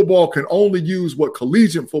professional football can only use what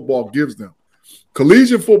collegiate football gives them.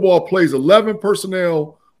 Collegiate football plays 11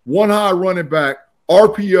 personnel, 1 high running back,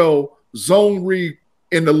 RPO, zone read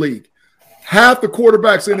in the league. Half the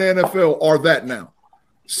quarterbacks in the NFL are that now.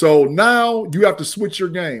 So now you have to switch your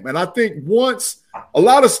game. And I think once a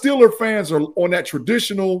lot of Steeler fans are on that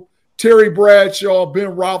traditional Terry Bradshaw,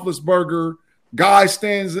 Ben Roethlisberger, guy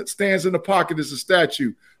stands in the pocket as a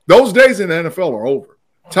statue. Those days in the NFL are over.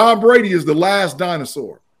 Tom Brady is the last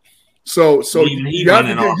dinosaur. So you have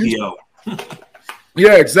to get used to.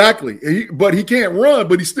 Yeah, exactly. But he can't run,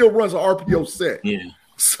 but he still runs an RPO set. Yeah.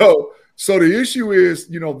 So the issue is,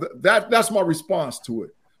 that's my response to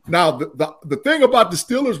it. Now, the thing about the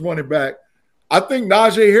Steelers running back, I think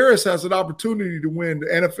Najee Harris has an opportunity to win the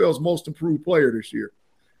NFL's most improved player this year.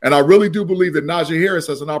 And I really do believe that Najee Harris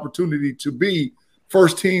has an opportunity to be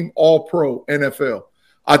first-team All-Pro NFL.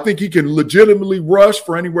 I think he can legitimately rush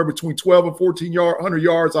for anywhere between 12 and 1,400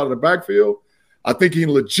 yards out of the backfield. I think he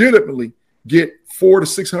can legitimately get 400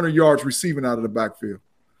 to 600 yards receiving out of the backfield.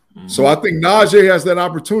 Mm-hmm. So I think Najee has that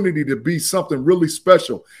opportunity to be something really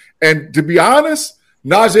special. And to be honest,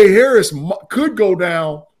 Najee Harris could go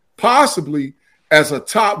down possibly as a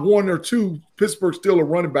top 1 or 2 Pittsburgh Steelers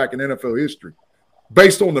running back in NFL history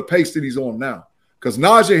based on the pace that he's on now, because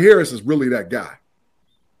Najee Harris is really that guy.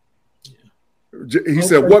 He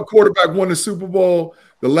said, what quarterback won the Super Bowl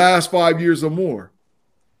the last 5 years or more?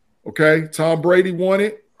 Okay, Tom Brady won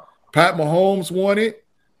it. Pat Mahomes won it.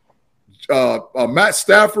 Matt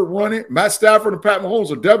Stafford won it. Matt Stafford and Pat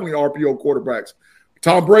Mahomes are definitely RPO quarterbacks.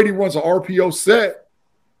 Tom Brady runs an RPO set.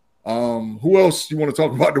 Who else you want to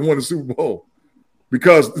talk about that won the Super Bowl?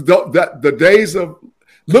 Because the days of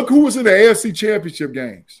 – look who was in the AFC Championship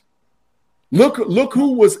games. Look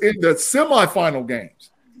who was in the semifinal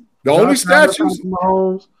games. The only statues –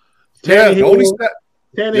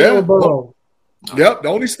 the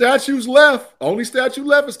only statues left. Only statue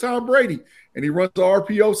left is Tom Brady, and he runs the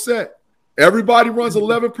RPO set. Everybody runs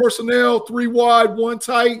 11 personnel, 3 wide, 1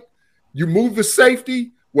 tight. You move the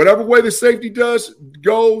safety. Whatever way the safety goes,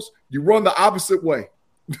 you run the opposite way.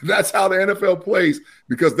 That's how the NFL plays,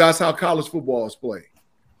 because that's how college football is played.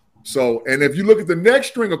 So, and if you look at the next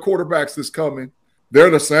string of quarterbacks that's coming,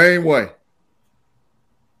 they're the same way.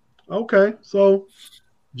 Okay, so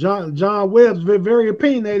John Webb's very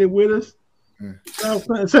opinionated with us. Sounds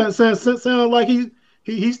like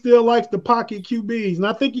he still likes the pocket QBs, and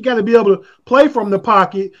I think you got to be able to play from the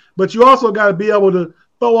pocket, but you also got to be able to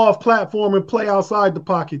throw off platform and play outside the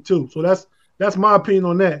pocket too. So that's my opinion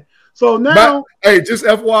on that. So now, just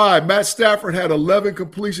FYI, Matt Stafford had 11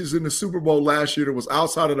 completions in the Super Bowl last year that was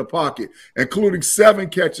outside of the pocket, including 7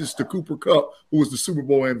 catches to Cooper Kupp, who was the Super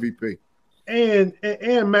Bowl MVP.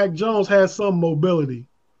 And Mac Jones has some mobility.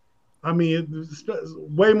 I mean, it's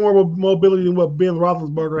way more mobility than what Ben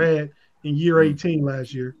Roethlisberger had in year 18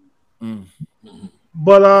 last year. Mm-hmm.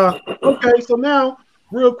 But okay, so now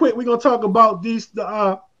real quick, we're gonna talk about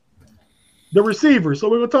the receivers. So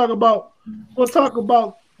we're gonna talk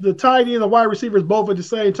about the tight end and the wide receivers both at the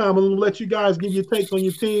same time. I'm gonna let you guys give your takes on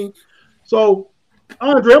your team. So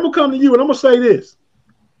Andre, I'm gonna come to you and I'm gonna say this: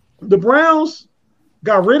 the Browns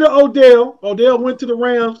got rid of Odell. Odell went to the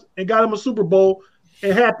Rams and got him a Super Bowl.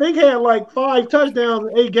 and I think had like 5 touchdowns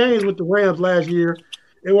in 8 games with the Rams last year,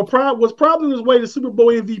 and was probably on his way to Super Bowl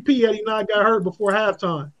MVP had he not got hurt before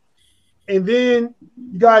halftime. And then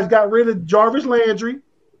you guys got rid of Jarvis Landry.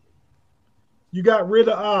 You got rid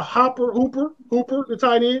of Hooper, the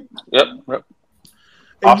tight end. Yep.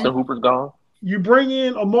 Austin Hooper's gone. You bring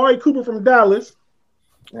in Amari Cooper from Dallas.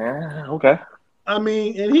 Yeah, okay. I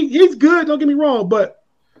mean, and he's good, don't get me wrong, but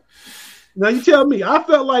now you tell me. I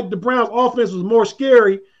felt like the Browns' offense was more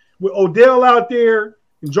scary with Odell out there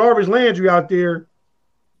and Jarvis Landry out there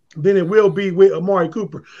than it will be with Amari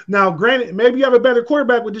Cooper. Now, granted, maybe you have a better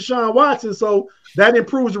quarterback with Deshaun Watson, so that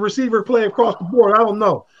improves the receiver play across the board. I don't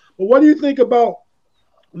know. But what do you think about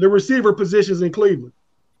the receiver positions in Cleveland?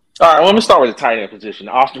 All right, let me start with the tight end position.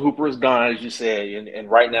 Austin Hooper is gone, as you said,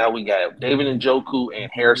 and right now we got David Njoku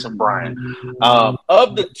and Harrison Bryant.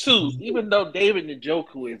 Of the two, even though David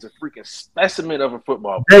Njoku is a freaking specimen of a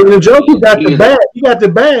football player, David Njoku got the bag. He got the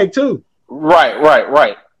bag too.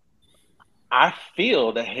 Right. I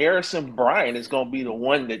feel that Harrison Bryant is going to be the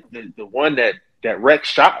one that wrecks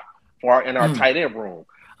shop in our tight end room.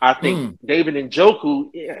 I think David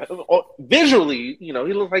Njoku, visually, he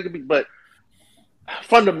looks like a big, but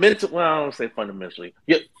fundamentally, well, I don't say fundamentally.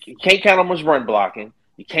 You can't count on his run blocking.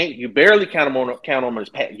 You barely count on his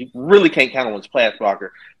pass. You really can't count on his pass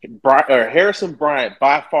blocker. Harrison Bryant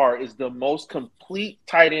by far is the most complete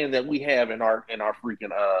tight end that we have in our freaking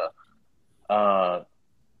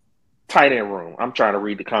tight end room. I'm trying to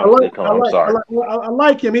read the comments. I'm sorry. I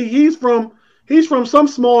like him. He's from some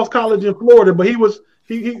small college in Florida, but he was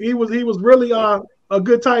really a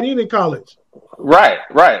good tight end in college. Right.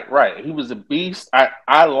 He was a beast.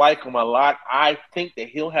 I like him a lot. I think that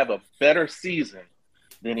he'll have a better season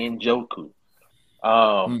than Njoku.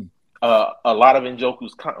 A lot of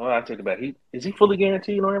Njoku's I take it back. Is he fully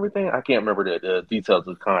guaranteed on everything? I can't remember the details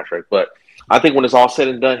of the contract, but I think when it's all said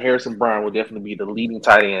and done, Harrison Bryant will definitely be the leading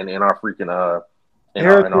tight end in our freaking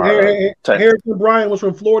Harrison Bryant was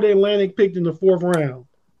from Florida Atlantic, picked in the 4th round.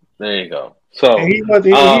 There you go. So and he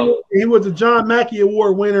was a John Mackey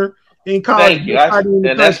Award winner in college. Thank you. That's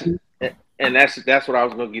what I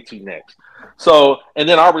was going to get to next. So, and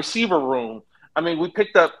then our receiver room. I mean, we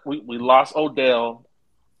lost Odell,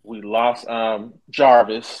 we lost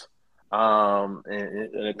Jarvis, and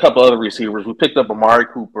a couple other receivers. We picked up Amari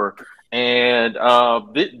Cooper, and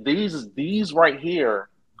these right here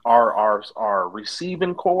are our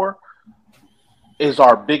receiving core is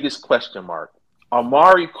our biggest question mark.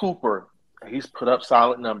 Amari Cooper, he's put up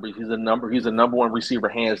solid numbers. He's a number one receiver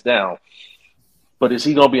hands down. But is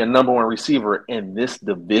he going to be a number one receiver in this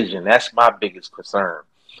division? That's my biggest concern.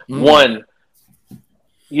 One,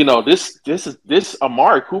 this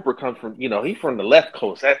Amari Cooper comes from, he's from the left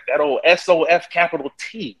coast. That old SOF capital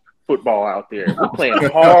T football out there. We're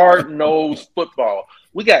playing hard-nosed football.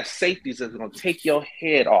 We got safeties that's going to take your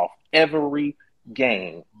head off every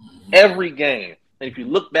game. Every game. And if you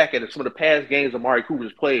look back at some of the past games Amari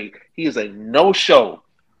Cooper's played, he is a no-show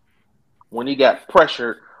when he got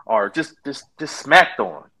pressured or just smacked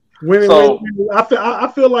on.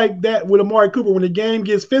 I feel like that with Amari Cooper when the game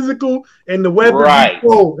gets physical and the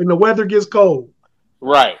weather gets cold.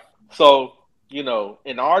 Right. So,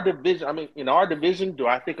 in our division, do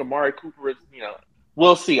I think Amari Cooper is,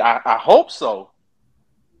 we'll see. I hope so.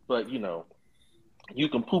 But, you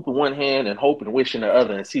can poop in one hand and hope and wish in the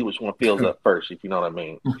other and see which one fills up first, if you know what I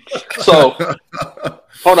mean. So,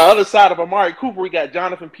 on the other side of Amari Cooper, we got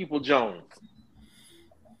Jonathan People-Jones.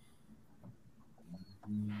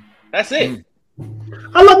 That's it.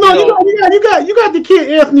 I love you got the kid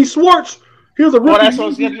Anthony Schwartz. He was a rookie. That's what I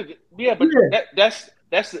was getting to. Yeah, but that's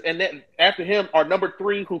and then after him, our number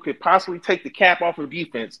 3 who could possibly take the cap off of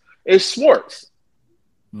defense is Schwartz.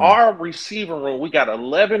 Our receiver room, we got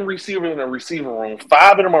 11 receivers in the receiver room.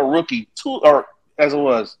 5 of them are rookie. 5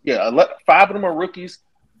 of them are rookies,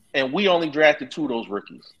 and we only drafted 2 of those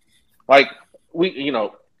rookies. Like maybe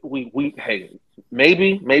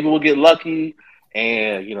we'll get lucky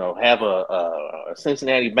and have a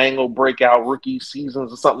Cincinnati Bengal breakout rookie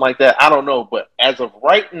seasons or something like that. I don't know, but as of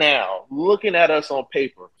right now, looking at us on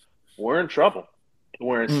paper, we're in trouble.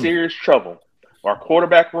 We're in serious trouble. Our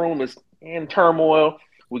quarterback room is in turmoil.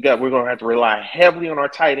 We're going to have to rely heavily on our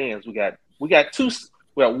tight ends. We got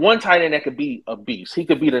one tight end that could be a beast. He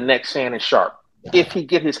could be the next Shannon Sharp if he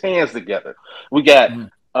get his hands together. We got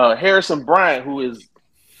Harrison Bryant, who is,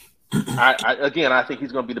 I think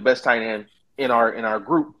he's going to be the best tight end in our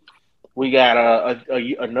group. We got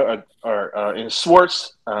in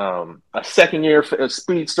Schwartz, a second-year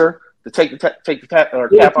speedster to take the cap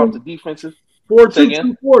off the defensive.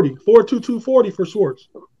 4.2 240 for Schwartz.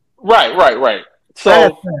 Right.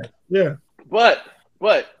 So yeah, but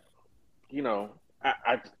But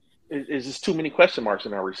it's just too many question marks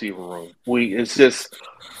in our receiver room.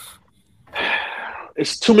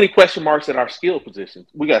 It's too many question marks at our skill positions.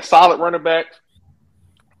 We got solid running backs,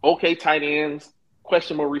 okay tight ends,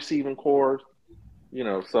 questionable receiving cores.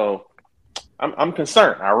 So I'm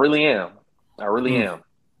concerned. I really am.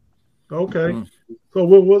 Okay. So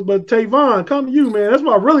but Tavon, come to you, man. That's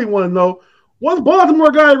what I really want to know. What's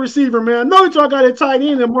Baltimore guy receiver, man? I know y'all got a tight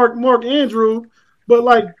end and Mark Andrews, but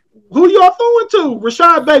like, who y'all throwing to?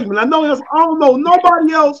 Rashad Bateman. I don't know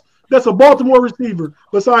nobody else that's a Baltimore receiver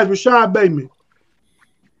besides Rashad Bateman.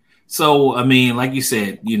 So I mean, like you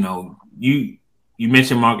said, you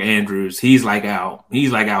mentioned Mark Andrews. He's like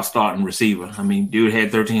our starting receiver. I mean, dude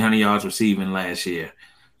had 1,300 yards receiving last year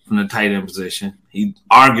from the tight end position. He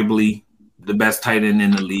arguably the best tight end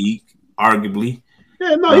in the league. Arguably.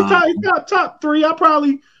 Yeah, no, he's top three. I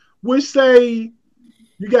probably would say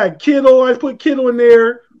you got Kittle. I put Kittle in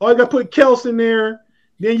there. Or I got to put Kels in there.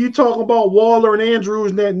 Then you talking about Waller and Andrews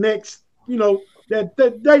and that next, he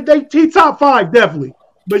top five definitely.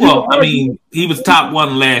 But he was top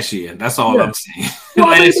one last year. That's all I'm saying.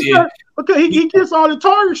 Last year. Because he gets all the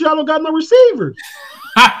targets. Y'all don't got no receivers.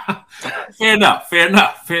 Fair enough.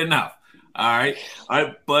 All right.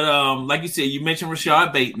 But like you said, you mentioned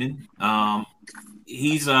Rashad Bateman.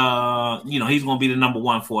 He's going to be the number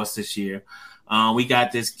one for us this year. We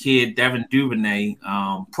got this kid, Devin Duvernay,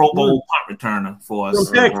 Pro Bowl punt returner for us.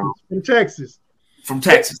 From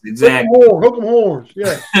Texas, exactly. Hook 'em horns,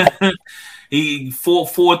 yeah. He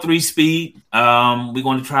 4.43 speed. We're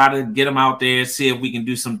going to try to get him out there, see if we can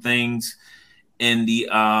do some things in the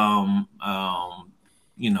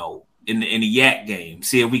in the Yak game.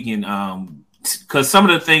 See if we can because some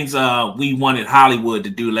of the things we wanted Hollywood to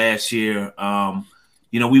do last year.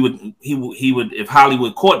 He would if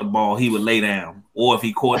Hollywood caught the ball, he would lay down, or if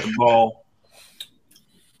he caught the ball,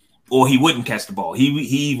 or he wouldn't catch the ball. He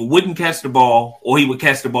either wouldn't catch the ball, or he would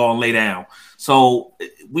catch the ball and lay down. So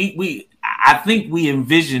I think we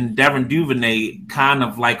envisioned Devin Duvernay kind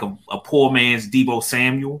of like a poor man's Deebo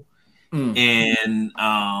Samuel, and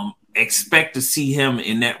expect to see him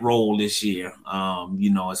in that role this year.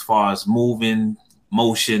 As far as moving,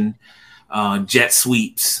 motion, jet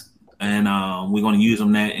sweeps. And we're going to use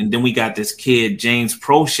him that. And then we got this kid, James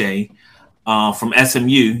Prochet, from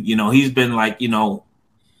SMU. He's been like,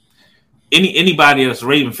 anybody that's a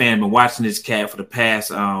Raven fan been watching this cat for the past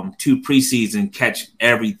 2 preseason, catch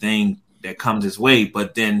everything that comes his way,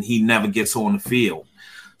 but then he never gets on the field.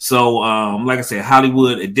 So, like I said,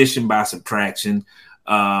 Hollywood addition by subtraction.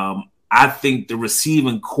 I think the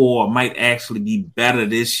receiving core might actually be better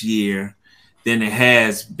this year than it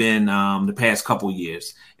has been the past couple of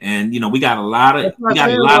years. And we got a lot of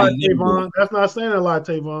Tavon. That's not saying a lot,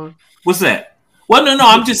 Tavon. What's that? Well, no,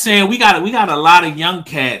 I'm just saying we got a lot of young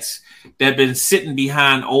cats that have been sitting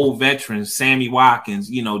behind old veterans, Sammy Watkins,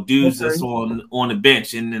 dudes that's on the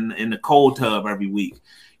bench and in the cold tub every week,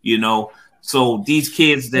 So these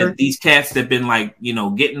cats that have been like,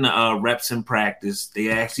 getting reps in practice,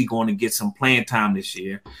 they're actually going to get some playing time this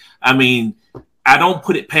year. I mean, I don't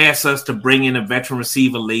put it past us to bring in a veteran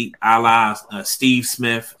receiver late, a la Steve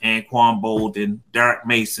Smith, Anquan Bolden, Derek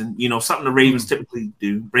Mason, something the Ravens typically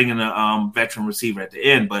do, bringing a veteran receiver at the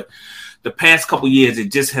end. But the past couple of years,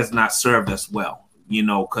 it just has not served us well,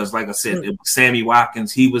 because like I said, it was Sammy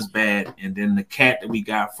Watkins, he was bad. And then the cat that we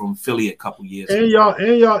got from Philly a couple years ago.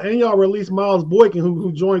 Y'all released Miles Boykin,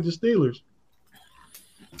 who joined the Steelers.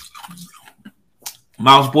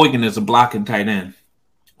 Miles Boykin is a blocking tight end.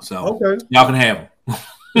 So y'all can have him.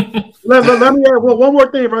 let me add one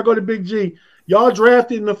more thing before I go to Big G. Y'all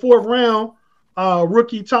drafted in the 4th round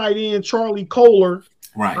rookie tight end Charlie Kohler,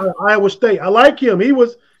 right? Iowa State. I like him. He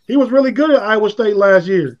was really good at Iowa State last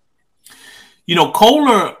year.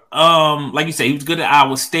 Kohler, like you say, he was good at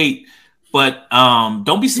Iowa State, but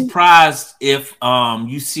don't be surprised if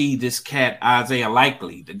you see this cat Isaiah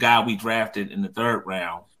Likely, the guy we drafted in the 3rd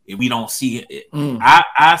round. If we don't see it,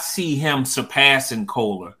 I see him surpassing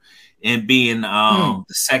Kohler and being the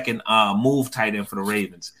second move tight end for the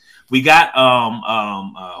Ravens. We got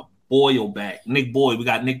Boyle back, Nick Boyle. We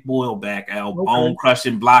got Nick Boyle back, our bone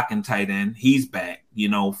crushing blocking tight end. He's back,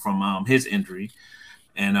 from his injury,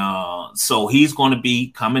 and so he's going to be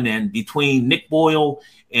coming in between Nick Boyle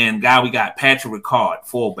and guy we got Patrick Ricard,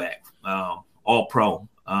 fullback, all pro,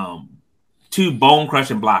 2 bone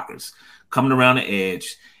crushing blockers coming around the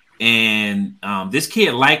edge. And this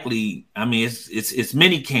kid Likely, I mean, it's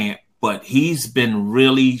mini camp, but he's been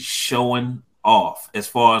really showing off as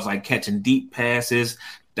far as like catching deep passes,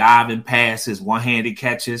 diving passes, one-handed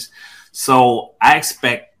catches. So I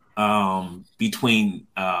expect between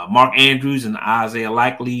Mark Andrews and Isaiah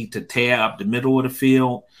Likely to tear up the middle of the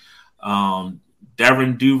field.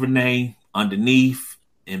 Devin Duvernay underneath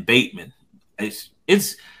and Bateman. It's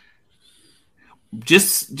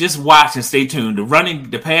just watch and stay tuned.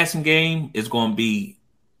 The passing game is going to be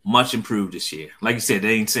much improved this year. Like you said,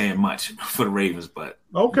 they ain't saying much for the Ravens, but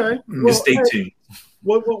okay, just stay tuned.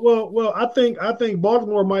 Well, I think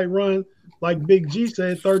Baltimore might run, like Big G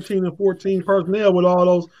said, 13 and 14 personnel with all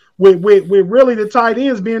those with really the tight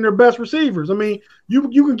ends being their best receivers. I mean, you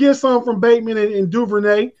can get some from Bateman and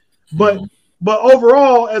Duvernay, but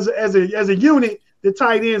overall as a unit, the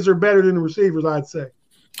tight ends are better than the receivers, I'd say.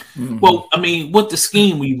 Mm-hmm. Well, I mean, with the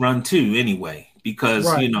scheme we run too, anyway, because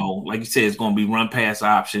like you said, it's going to be run pass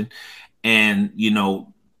option, and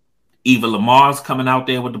either Lamar's coming out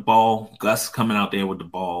there with the ball, Gus coming out there with the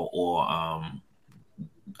ball, or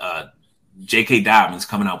J.K. Dobbins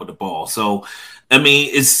coming out with the ball. So, I mean,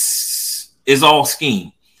 it's all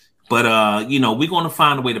scheme, but we're going to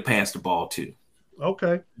find a way to pass the ball too.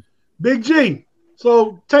 Okay, Big G.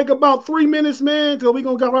 So take about 3 minutes, man, till we're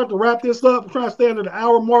going to have to wrap this up. We're trying to stay under the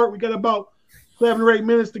hour mark. We got about 7 or 8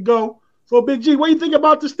 minutes to go. So, Big G, what do you think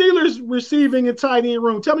about the Steelers receiving and tight end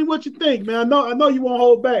room? Tell me what you think, man. I know you won't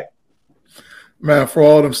hold back. Man, for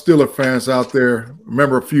all them Steeler fans out there,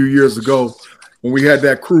 remember a few years ago when we had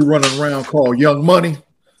that crew running around called Young Money?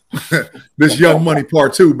 This Young Money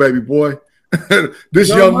Part 2, baby boy. This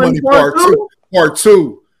Young Money Part 2. Part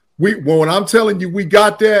 2. When I'm telling you, we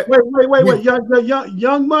got that. Wait.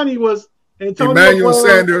 Young Money was Emmanuel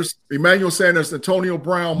Sanders, Antonio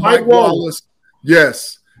Brown, Mike Wallace.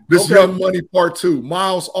 Yes. This Young Money Part 2.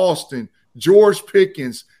 Miles Austin, George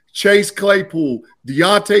Pickens, Chase Claypool,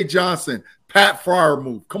 Deontay Johnson, Pat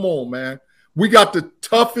Freiermuth. Come on, man. We got the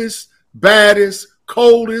toughest, baddest,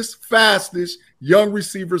 coldest, fastest young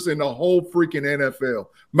receivers in the whole freaking NFL.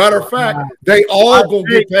 Matter of fact, they all going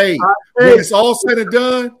to get paid. When it's all said and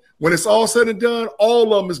done,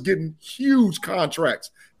 all of them is getting huge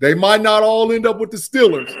contracts. They might not all end up with the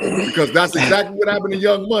Steelers because that's exactly what happened to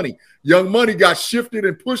Young Money. Young Money got shifted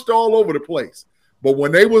and pushed all over the place. But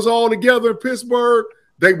when they was all together in Pittsburgh,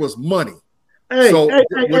 they was money. Hey,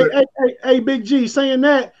 Big G, saying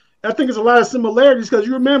that, I think it's a lot of similarities because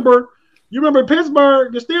you remember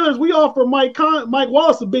Pittsburgh, the Steelers, we offered Mike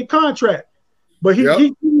Wallace a big contract, but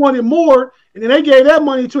he wanted more, and then they gave that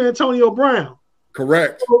money to Antonio Brown.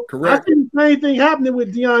 Correct. I think the same thing happening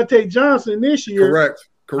with Deontay Johnson this year.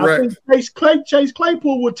 Correct. I think Chase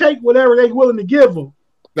Claypool will take whatever they're willing to give him.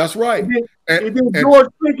 That's right. And then George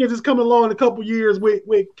Pickens is coming along in a couple years with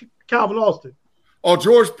Calvin Austin. Oh,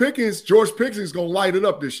 George Pickens is going to light it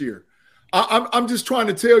up this year. I'm just trying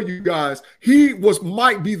to tell you guys, he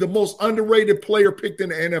might be the most underrated player picked in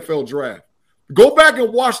the NFL draft. Go back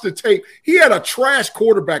and watch the tape. He had a trash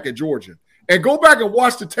quarterback at Georgia. And go back and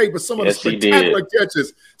watch the tape of some of the spectacular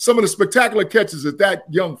catches that that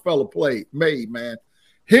young fella made, man.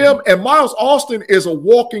 Him and Miles Austin is a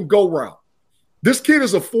walking go route. This kid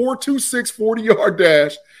is a 4.26 40-yard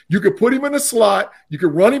dash. You could put him in the slot. You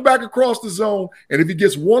could run him back across the zone. And if he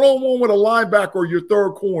gets one-on-one with a linebacker or your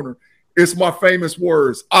third corner, it's my famous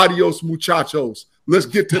words, adios, muchachos. Let's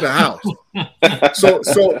get to the house. So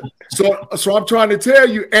I'm trying to tell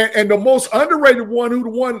you, and the most underrated one, the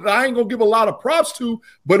one that I ain't going to give a lot of props to,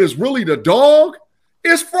 but is really the dog,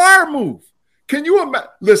 is Freiermuth. Can you imagine?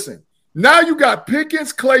 Listen, now you got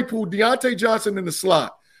Pickens, Claypool, Deontay Johnson in the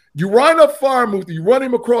slot. You run up Freiermuth, you run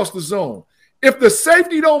him across the zone. If the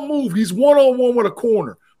safety don't move, he's one-on-one with a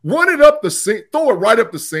corner. Run it up the seam, throw it right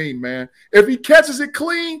up the seam, man. If he catches it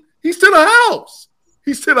clean, he's to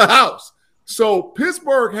the house. So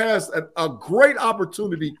Pittsburgh has a great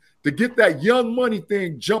opportunity to get that Young Money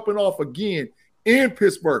thing jumping off again in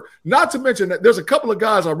Pittsburgh. Not to mention that there's a couple of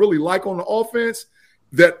guys I really like on the offense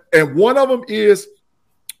and one of them is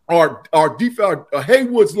our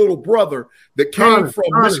Haywood's little brother that came from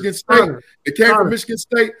Michigan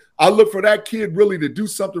State. I look for that kid really to do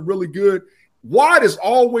something really good. Watt is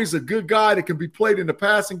always a good guy that can be played in the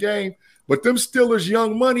passing game, but them Steelers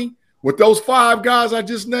Young Money with those 5 guys I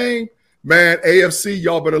just named, man, AFC,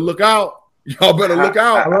 y'all better look out. Y'all better look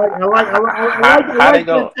out. I like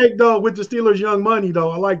that take, though, with the Steelers Young Money,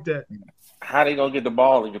 though. I like that. How they gonna get the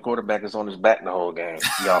ball if your quarterback is on his back the whole game?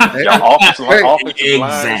 Y'all offensive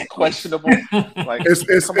line is questionable. Like,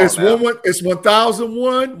 it's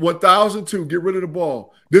 1001, 1002. Get rid of the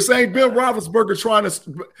ball. This ain't Ben Roethlisberger trying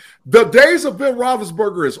to. The days of Ben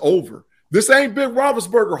Roethlisberger is over. This ain't Ben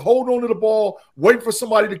Roethlisberger holding on to the ball, waiting for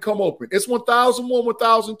somebody to come open. It's 1001,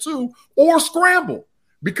 1002, or scramble.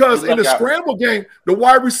 Because in the scramble game, the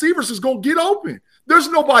wide receivers is going to get open. There's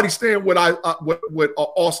nobody staying with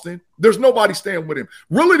Austin. There's nobody staying with him.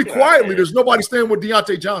 Really, quietly, there's nobody staying with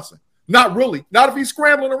Deontay Johnson. Not really. Not if he's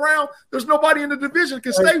scrambling around. There's nobody in the division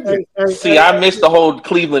can stay with. See, I missed the whole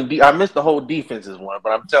Cleveland. I missed the whole defenses one,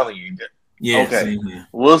 but I'm telling you. Yeah. Okay.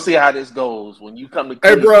 We'll see how this goes when you come to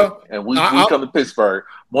Cleveland and we come to Pittsburgh.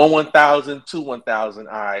 1,000, 1,000.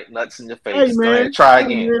 All right, nuts in your face. Hey, man, go ahead, try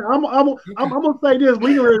again. Man, I'm gonna say this.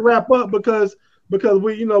 We can really wrap up because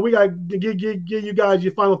we we gotta give you guys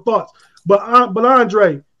your final thoughts. But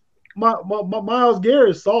Andre, my Myles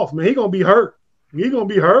Garrett is soft, man. He's gonna be hurt.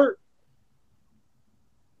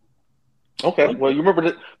 Okay. Well, you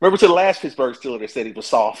remember to the last Pittsburgh Steelers that said he was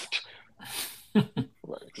soft. Who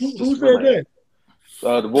said that?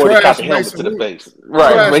 The boy that got the helmet to the face.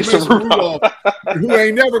 Right, Mason Rudolph. Who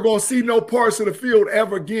ain't never going to see no parts of the field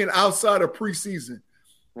ever again outside of preseason.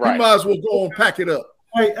 Right. He might as well go and pack it up.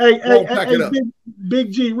 Hey,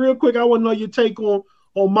 Big G, real quick, I want to know your take on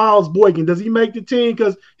Miles Boykin. Does he make the team?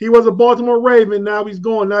 Because he was a Baltimore Raven. Now he's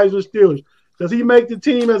with Steelers. Does he make the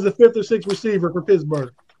team as a 5th or 6th receiver for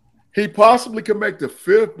Pittsburgh? He possibly could make the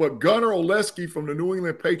 5th, but Gunnar Olszewski from the New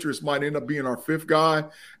England Patriots might end up being our 5th guy.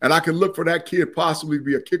 And I can look for that kid possibly to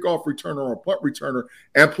be a kickoff returner or a punt returner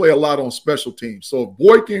and play a lot on special teams. So if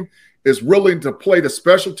Boykin is willing to play the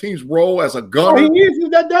special teams role as a gunner. He is.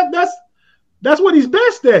 That's what he's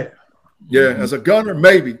best at. Yeah, as a gunner,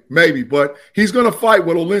 maybe. But he's going to fight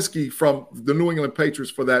with Olszewski from the New England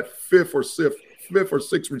Patriots for that 5th or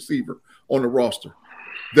 6th receiver on the roster.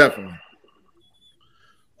 Definitely.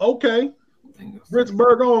 Okay.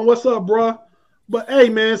 Richburg on. What's up, bro? But, hey,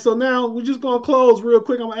 man, so now we're just going to close real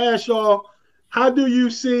quick. I'm going to ask y'all, how do you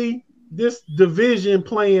see this division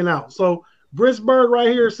playing out? So, Britzberg right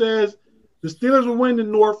here says the Steelers will win the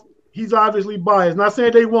North. He's obviously biased. Not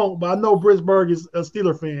saying they won't, but I know Britzberg is a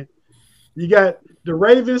Steeler fan. You got the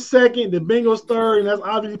Ravens 2nd, the Bengals 3rd, and that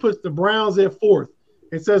obviously puts the Browns at 4th.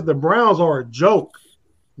 It says the Browns are a joke.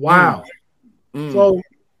 Wow. So,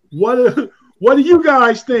 what do you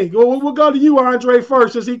guys think? Well, we'll go to you, Andre,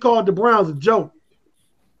 first, since he called the Browns a joke.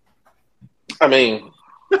 I mean,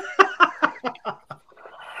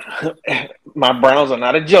 my Browns are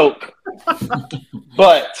not a joke,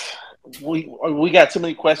 but we got too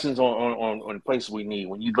many questions on places we need.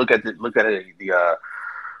 When you look at the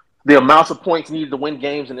amounts of points needed to win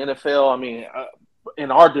games in the NFL, I mean,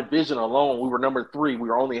 in our division alone, we were number 3. We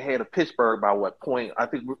were only ahead of Pittsburgh by what point? I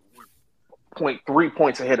think we're 0.3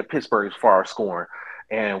 points ahead of Pittsburgh as far as scoring.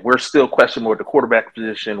 And we're still questioning at the quarterback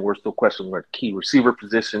position. We're still questioning at the key receiver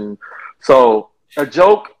position. So a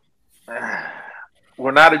joke,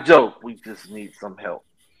 we're not a joke. We just need some help.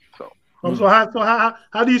 So how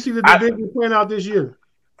do you see the division playing out this year?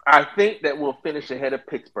 I think that we'll finish ahead of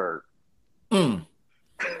Pittsburgh.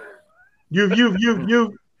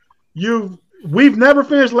 We've never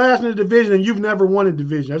finished last in the division, and you've never won a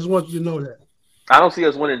division. I just want you to know that. I don't see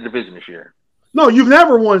us winning the division this year. No, you've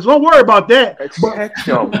never won, so don't worry about that. Shut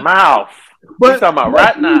your mouth. We're talking about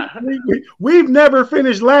right now. We've never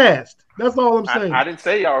finished last. That's all I'm saying. I didn't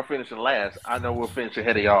say y'all were finishing last. I know we'll finish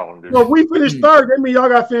ahead of y'all. Well, if we finished 3rd, that means y'all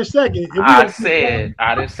got to finish 2nd.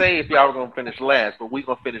 I didn't say if y'all were going to finish last, but we're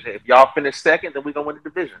going to finish. If y'all finish 2nd, then we're going to win the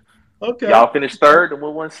division. Okay. If y'all finish 3rd, then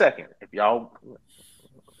we'll win 2nd. If y'all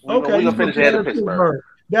we're going to finish ahead of Pittsburgh.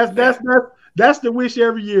 That's the wish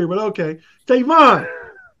every year, but okay. Tavon,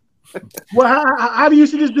 well, how do you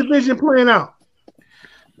see this division playing out?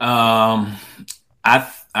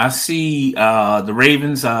 I see the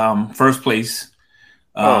Ravens first place.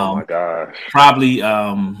 Oh my gosh! Probably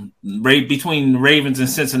between the Ravens and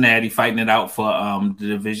Cincinnati fighting it out for the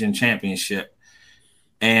division championship,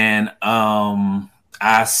 and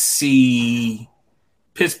I see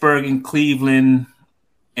Pittsburgh and Cleveland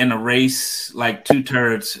in a race like 2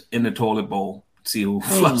 turds in the toilet bowl. See who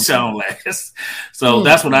flush out last. So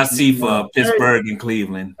that's what I see for Pittsburgh and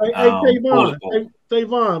Cleveland.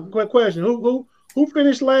 Tavon, quick question: Who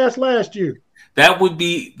finished last year? That would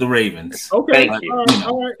be the Ravens. Okay, thank you.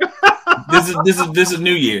 All right. This is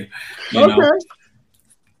New Year. You know?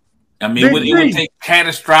 I mean, it would take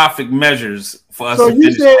catastrophic measures for us to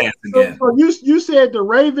finish last again. So you said the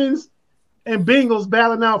Ravens and Bengals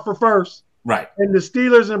battling out for first. Right. And the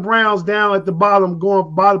Steelers and Browns down at the bottom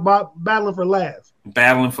battling for last.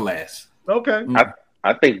 Battling for last. Okay.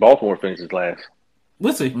 I think Baltimore finishes last.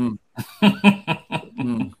 We'll see.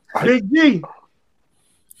 Big G,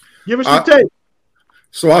 give us your take.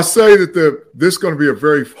 So I say that this is going to be a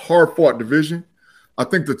very hard-fought division. I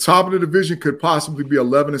think the top of the division could possibly be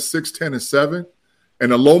 11-6, 10-7,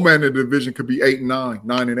 and the low man in the division could be 8-9,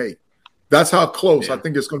 9-8. That's how close. I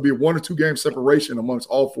think it's going to be a 1 or 2 game separation amongst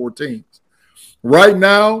all 4 teams. Right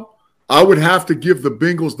now, I would have to give the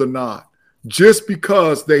Bengals the nod just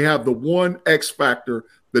because they have the one X factor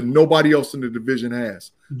that nobody else in the division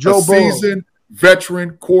has. Joe Burrow, seasoned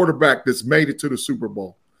veteran quarterback that's made it to the Super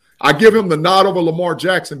Bowl. I give him the nod over Lamar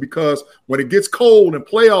Jackson because when it gets cold and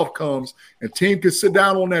playoff comes and team can sit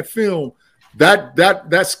down on that film,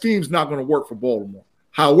 that scheme's not going to work for Baltimore.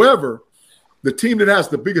 However, the team that has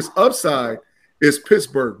the biggest upside is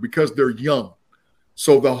Pittsburgh because they're young.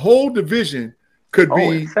 So the whole division could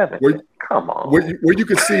be where you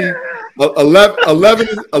could see 11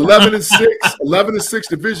 and 6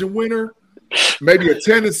 division winner, maybe a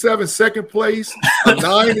 10-7 second place, a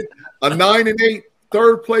 9 and 8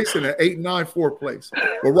 third place, and an 8-9 fourth place.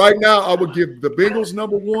 But right now, I would give the Bengals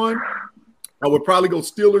number 1. I would probably go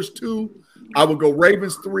Steelers 2. I would go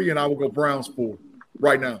Ravens 3, and I would go Browns 4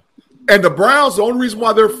 right now. And the Browns, the only reason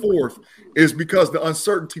why they're 4th is because the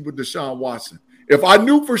uncertainty with Deshaun Watson. If I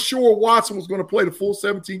knew for sure Watson was going to play the full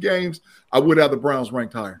 17 games, I would have the Browns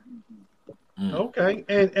ranked higher. Okay.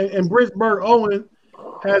 And Brisburg Owen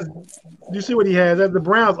has – you see what he has? As the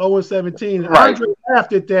Browns 0-17. Right. Andre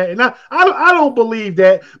laughed at that. And I don't believe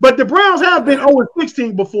that. But the Browns have been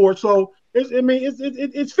 0-16 before, so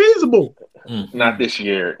it's feasible. Not this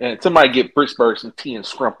year. And somebody get Brisburg some tea and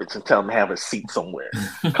scrumpets and tell them to have a seat somewhere.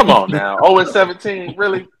 Come on now. 0-17,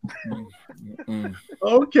 really?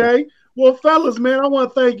 Okay. Well, fellas, man, I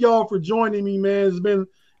want to thank y'all for joining me, man.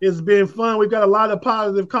 It's been fun. We've got a lot of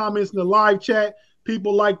positive comments in the live chat.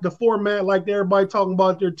 People like the format, like everybody talking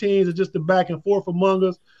about their teams and just the back and forth among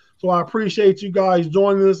us. So I appreciate you guys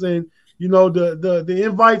joining us. And, you know, the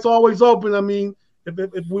invite's always open. I mean,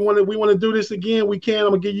 if we want to do this again, we can.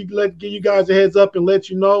 I'm gonna give you guys a heads up and let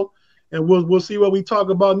you know, and we'll see what we talk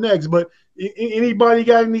about next. But anybody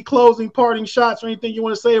got any closing parting shots or anything you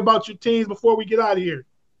want to say about your teams before we get out of here?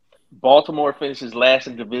 Baltimore finishes last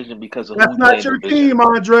in division because of that's not your team,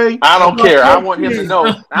 Andre. I don't care. I want him to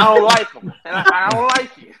know. I don't like him, and I don't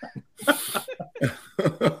like you.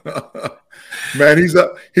 Man,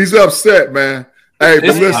 he's upset, man. Hey, but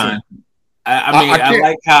listen. Fine. I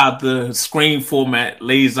like how the screen format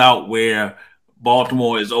lays out where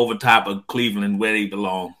Baltimore is over top of Cleveland where they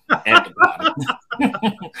belong at the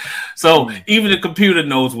bottom. So even the computer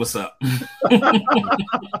knows what's up.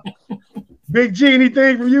 Big G,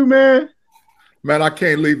 anything from you, man? Man, I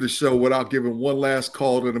can't leave the show without giving one last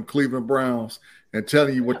call to them Cleveland Browns and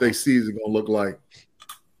telling you what they season going to look like.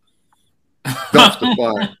 Dumpster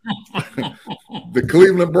fire. The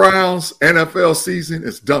Cleveland Browns NFL season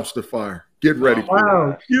is dumpster fire. Get ready for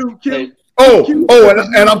it.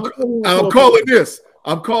 And I'm calling this.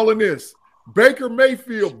 I'm calling this. Baker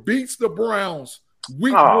Mayfield beats the Browns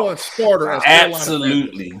week 1 starter.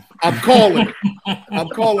 Absolutely. I'm calling it. I'm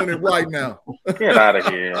calling it right now. Get out of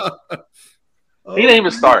here. He ain't even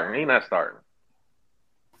starting. He's not starting.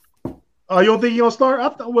 You don't think he's going to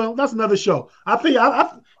start? Well, that's another show. I think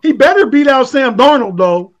he better beat out Sam Darnold,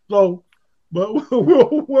 though. So, but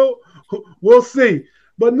we'll see.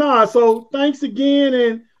 But nah, so thanks again,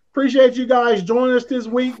 and appreciate you guys joining us this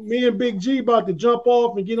week. Me and Big G about to jump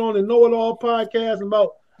off and get on the Know It All podcast in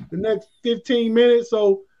about the next 15 minutes.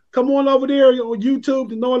 So come on over there on YouTube,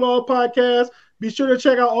 the Know It All podcast. Be sure to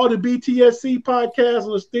check out all the BTSC podcasts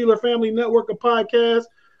on the Steeler Family Network of podcasts.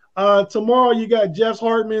 Tomorrow you got Jeff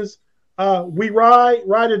Hartman's We Ride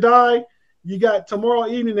or Die. You got tomorrow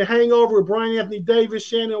evening The Hangover with Brian Anthony Davis,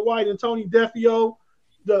 Shannon White, and Tony Defio.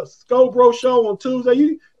 The Scobro Show on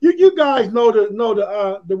Tuesday. You guys know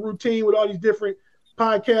the routine with all these different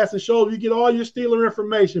podcasts and shows. You get all your Steeler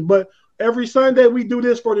information. But every Sunday we do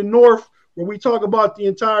this for the North, where we talk about the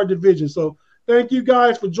entire division. So thank you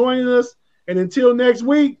guys for joining us. And until next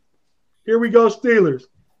week, here we go, Steelers.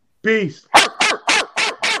 Peace.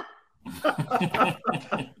 That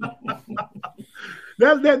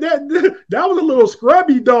was a little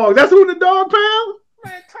scrubby dog. That's who the dog pound?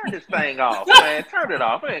 Man, turn this thing off, man. Turn it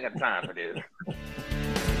off. I ain't got time for this.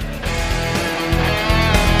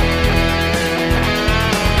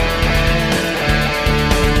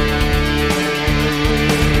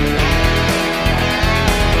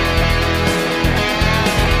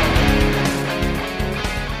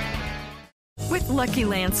 With Lucky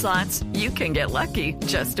Land Slots, you can get lucky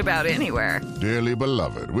just about anywhere. Dearly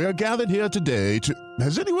beloved, we are gathered here today to...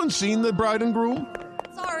 Has anyone seen the bride and groom?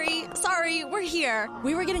 Sorry, we're here.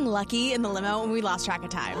 We were getting lucky in the limo and we lost track of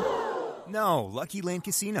time. No, Lucky Land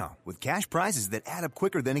Casino, with cash prizes that add up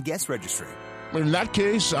quicker than a guest registry. In that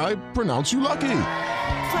case, I pronounce you lucky.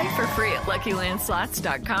 Play for free at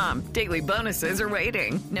LuckyLandSlots.com. Daily bonuses are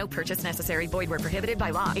waiting. No purchase necessary. Void where prohibited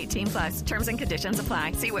by law. 18+. Terms and conditions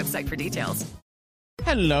apply. See website for details.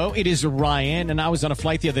 Hello, it is Ryan, and I was on a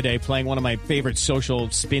flight the other day playing one of my favorite social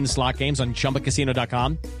spin slot games on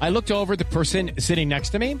ChumbaCasino.com. I looked over at the person sitting next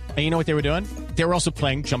to me, and you know what they were doing? They were also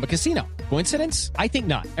playing Chumba Casino. Coincidence? I think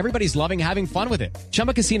not. Everybody's loving having fun with it.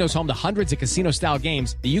 Chumba Casino is home to hundreds of casino-style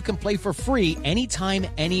games that you can play for free anytime,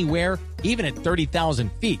 anywhere, even at 30,000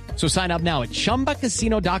 feet. So sign up now at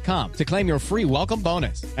ChumbaCasino.com to claim your free welcome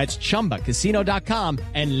bonus. That's ChumbaCasino.com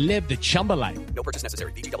and live the Chumba life. No purchase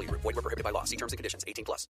necessary. VGW Group. Void where prohibited by law. See terms and conditions. 18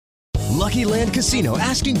 plus. Lucky Land Casino,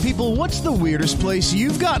 asking people, what's the weirdest place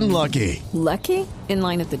you've gotten lucky? Lucky? In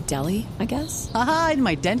line at the deli, I guess? Aha, in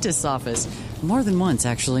my dentist's office. More than once,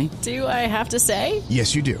 actually. Do I have to say?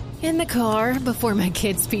 Yes, you do. In the car before my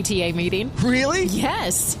kids' PTA meeting. Really?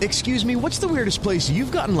 Yes. Excuse me, what's the weirdest place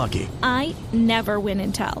you've gotten lucky? I never win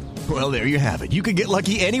and tell. Well, there you have it. You can get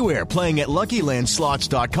lucky anywhere, playing at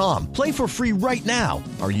LuckyLandSlots.com. Play for free right now.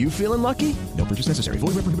 Are you feeling lucky? No purchase necessary. Void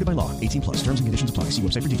where prohibited by law. 18 plus. Terms and conditions apply. See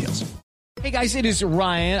website for details. Hey guys, it is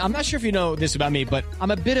Ryan. I'm not sure if you know this about me, but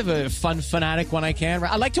I'm a bit of a fun fanatic when I can.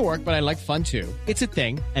 I like to work, but I like fun too. It's a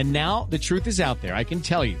thing. And now the truth is out there. I can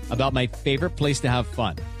tell you about my favorite place to have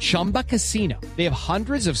fun. Chumba Casino. They have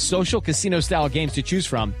hundreds of social casino style games to choose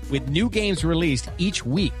from with new games released each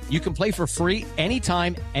week. You can play for free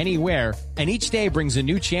anytime, anywhere. And each day brings a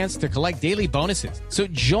new chance to collect daily bonuses. So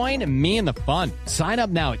join me in the fun. Sign up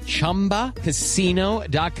now at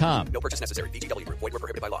ChumbaCasino.com. No purchase necessary. VGW Group. Void where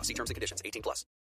prohibited by law. See terms and conditions. 18 plus.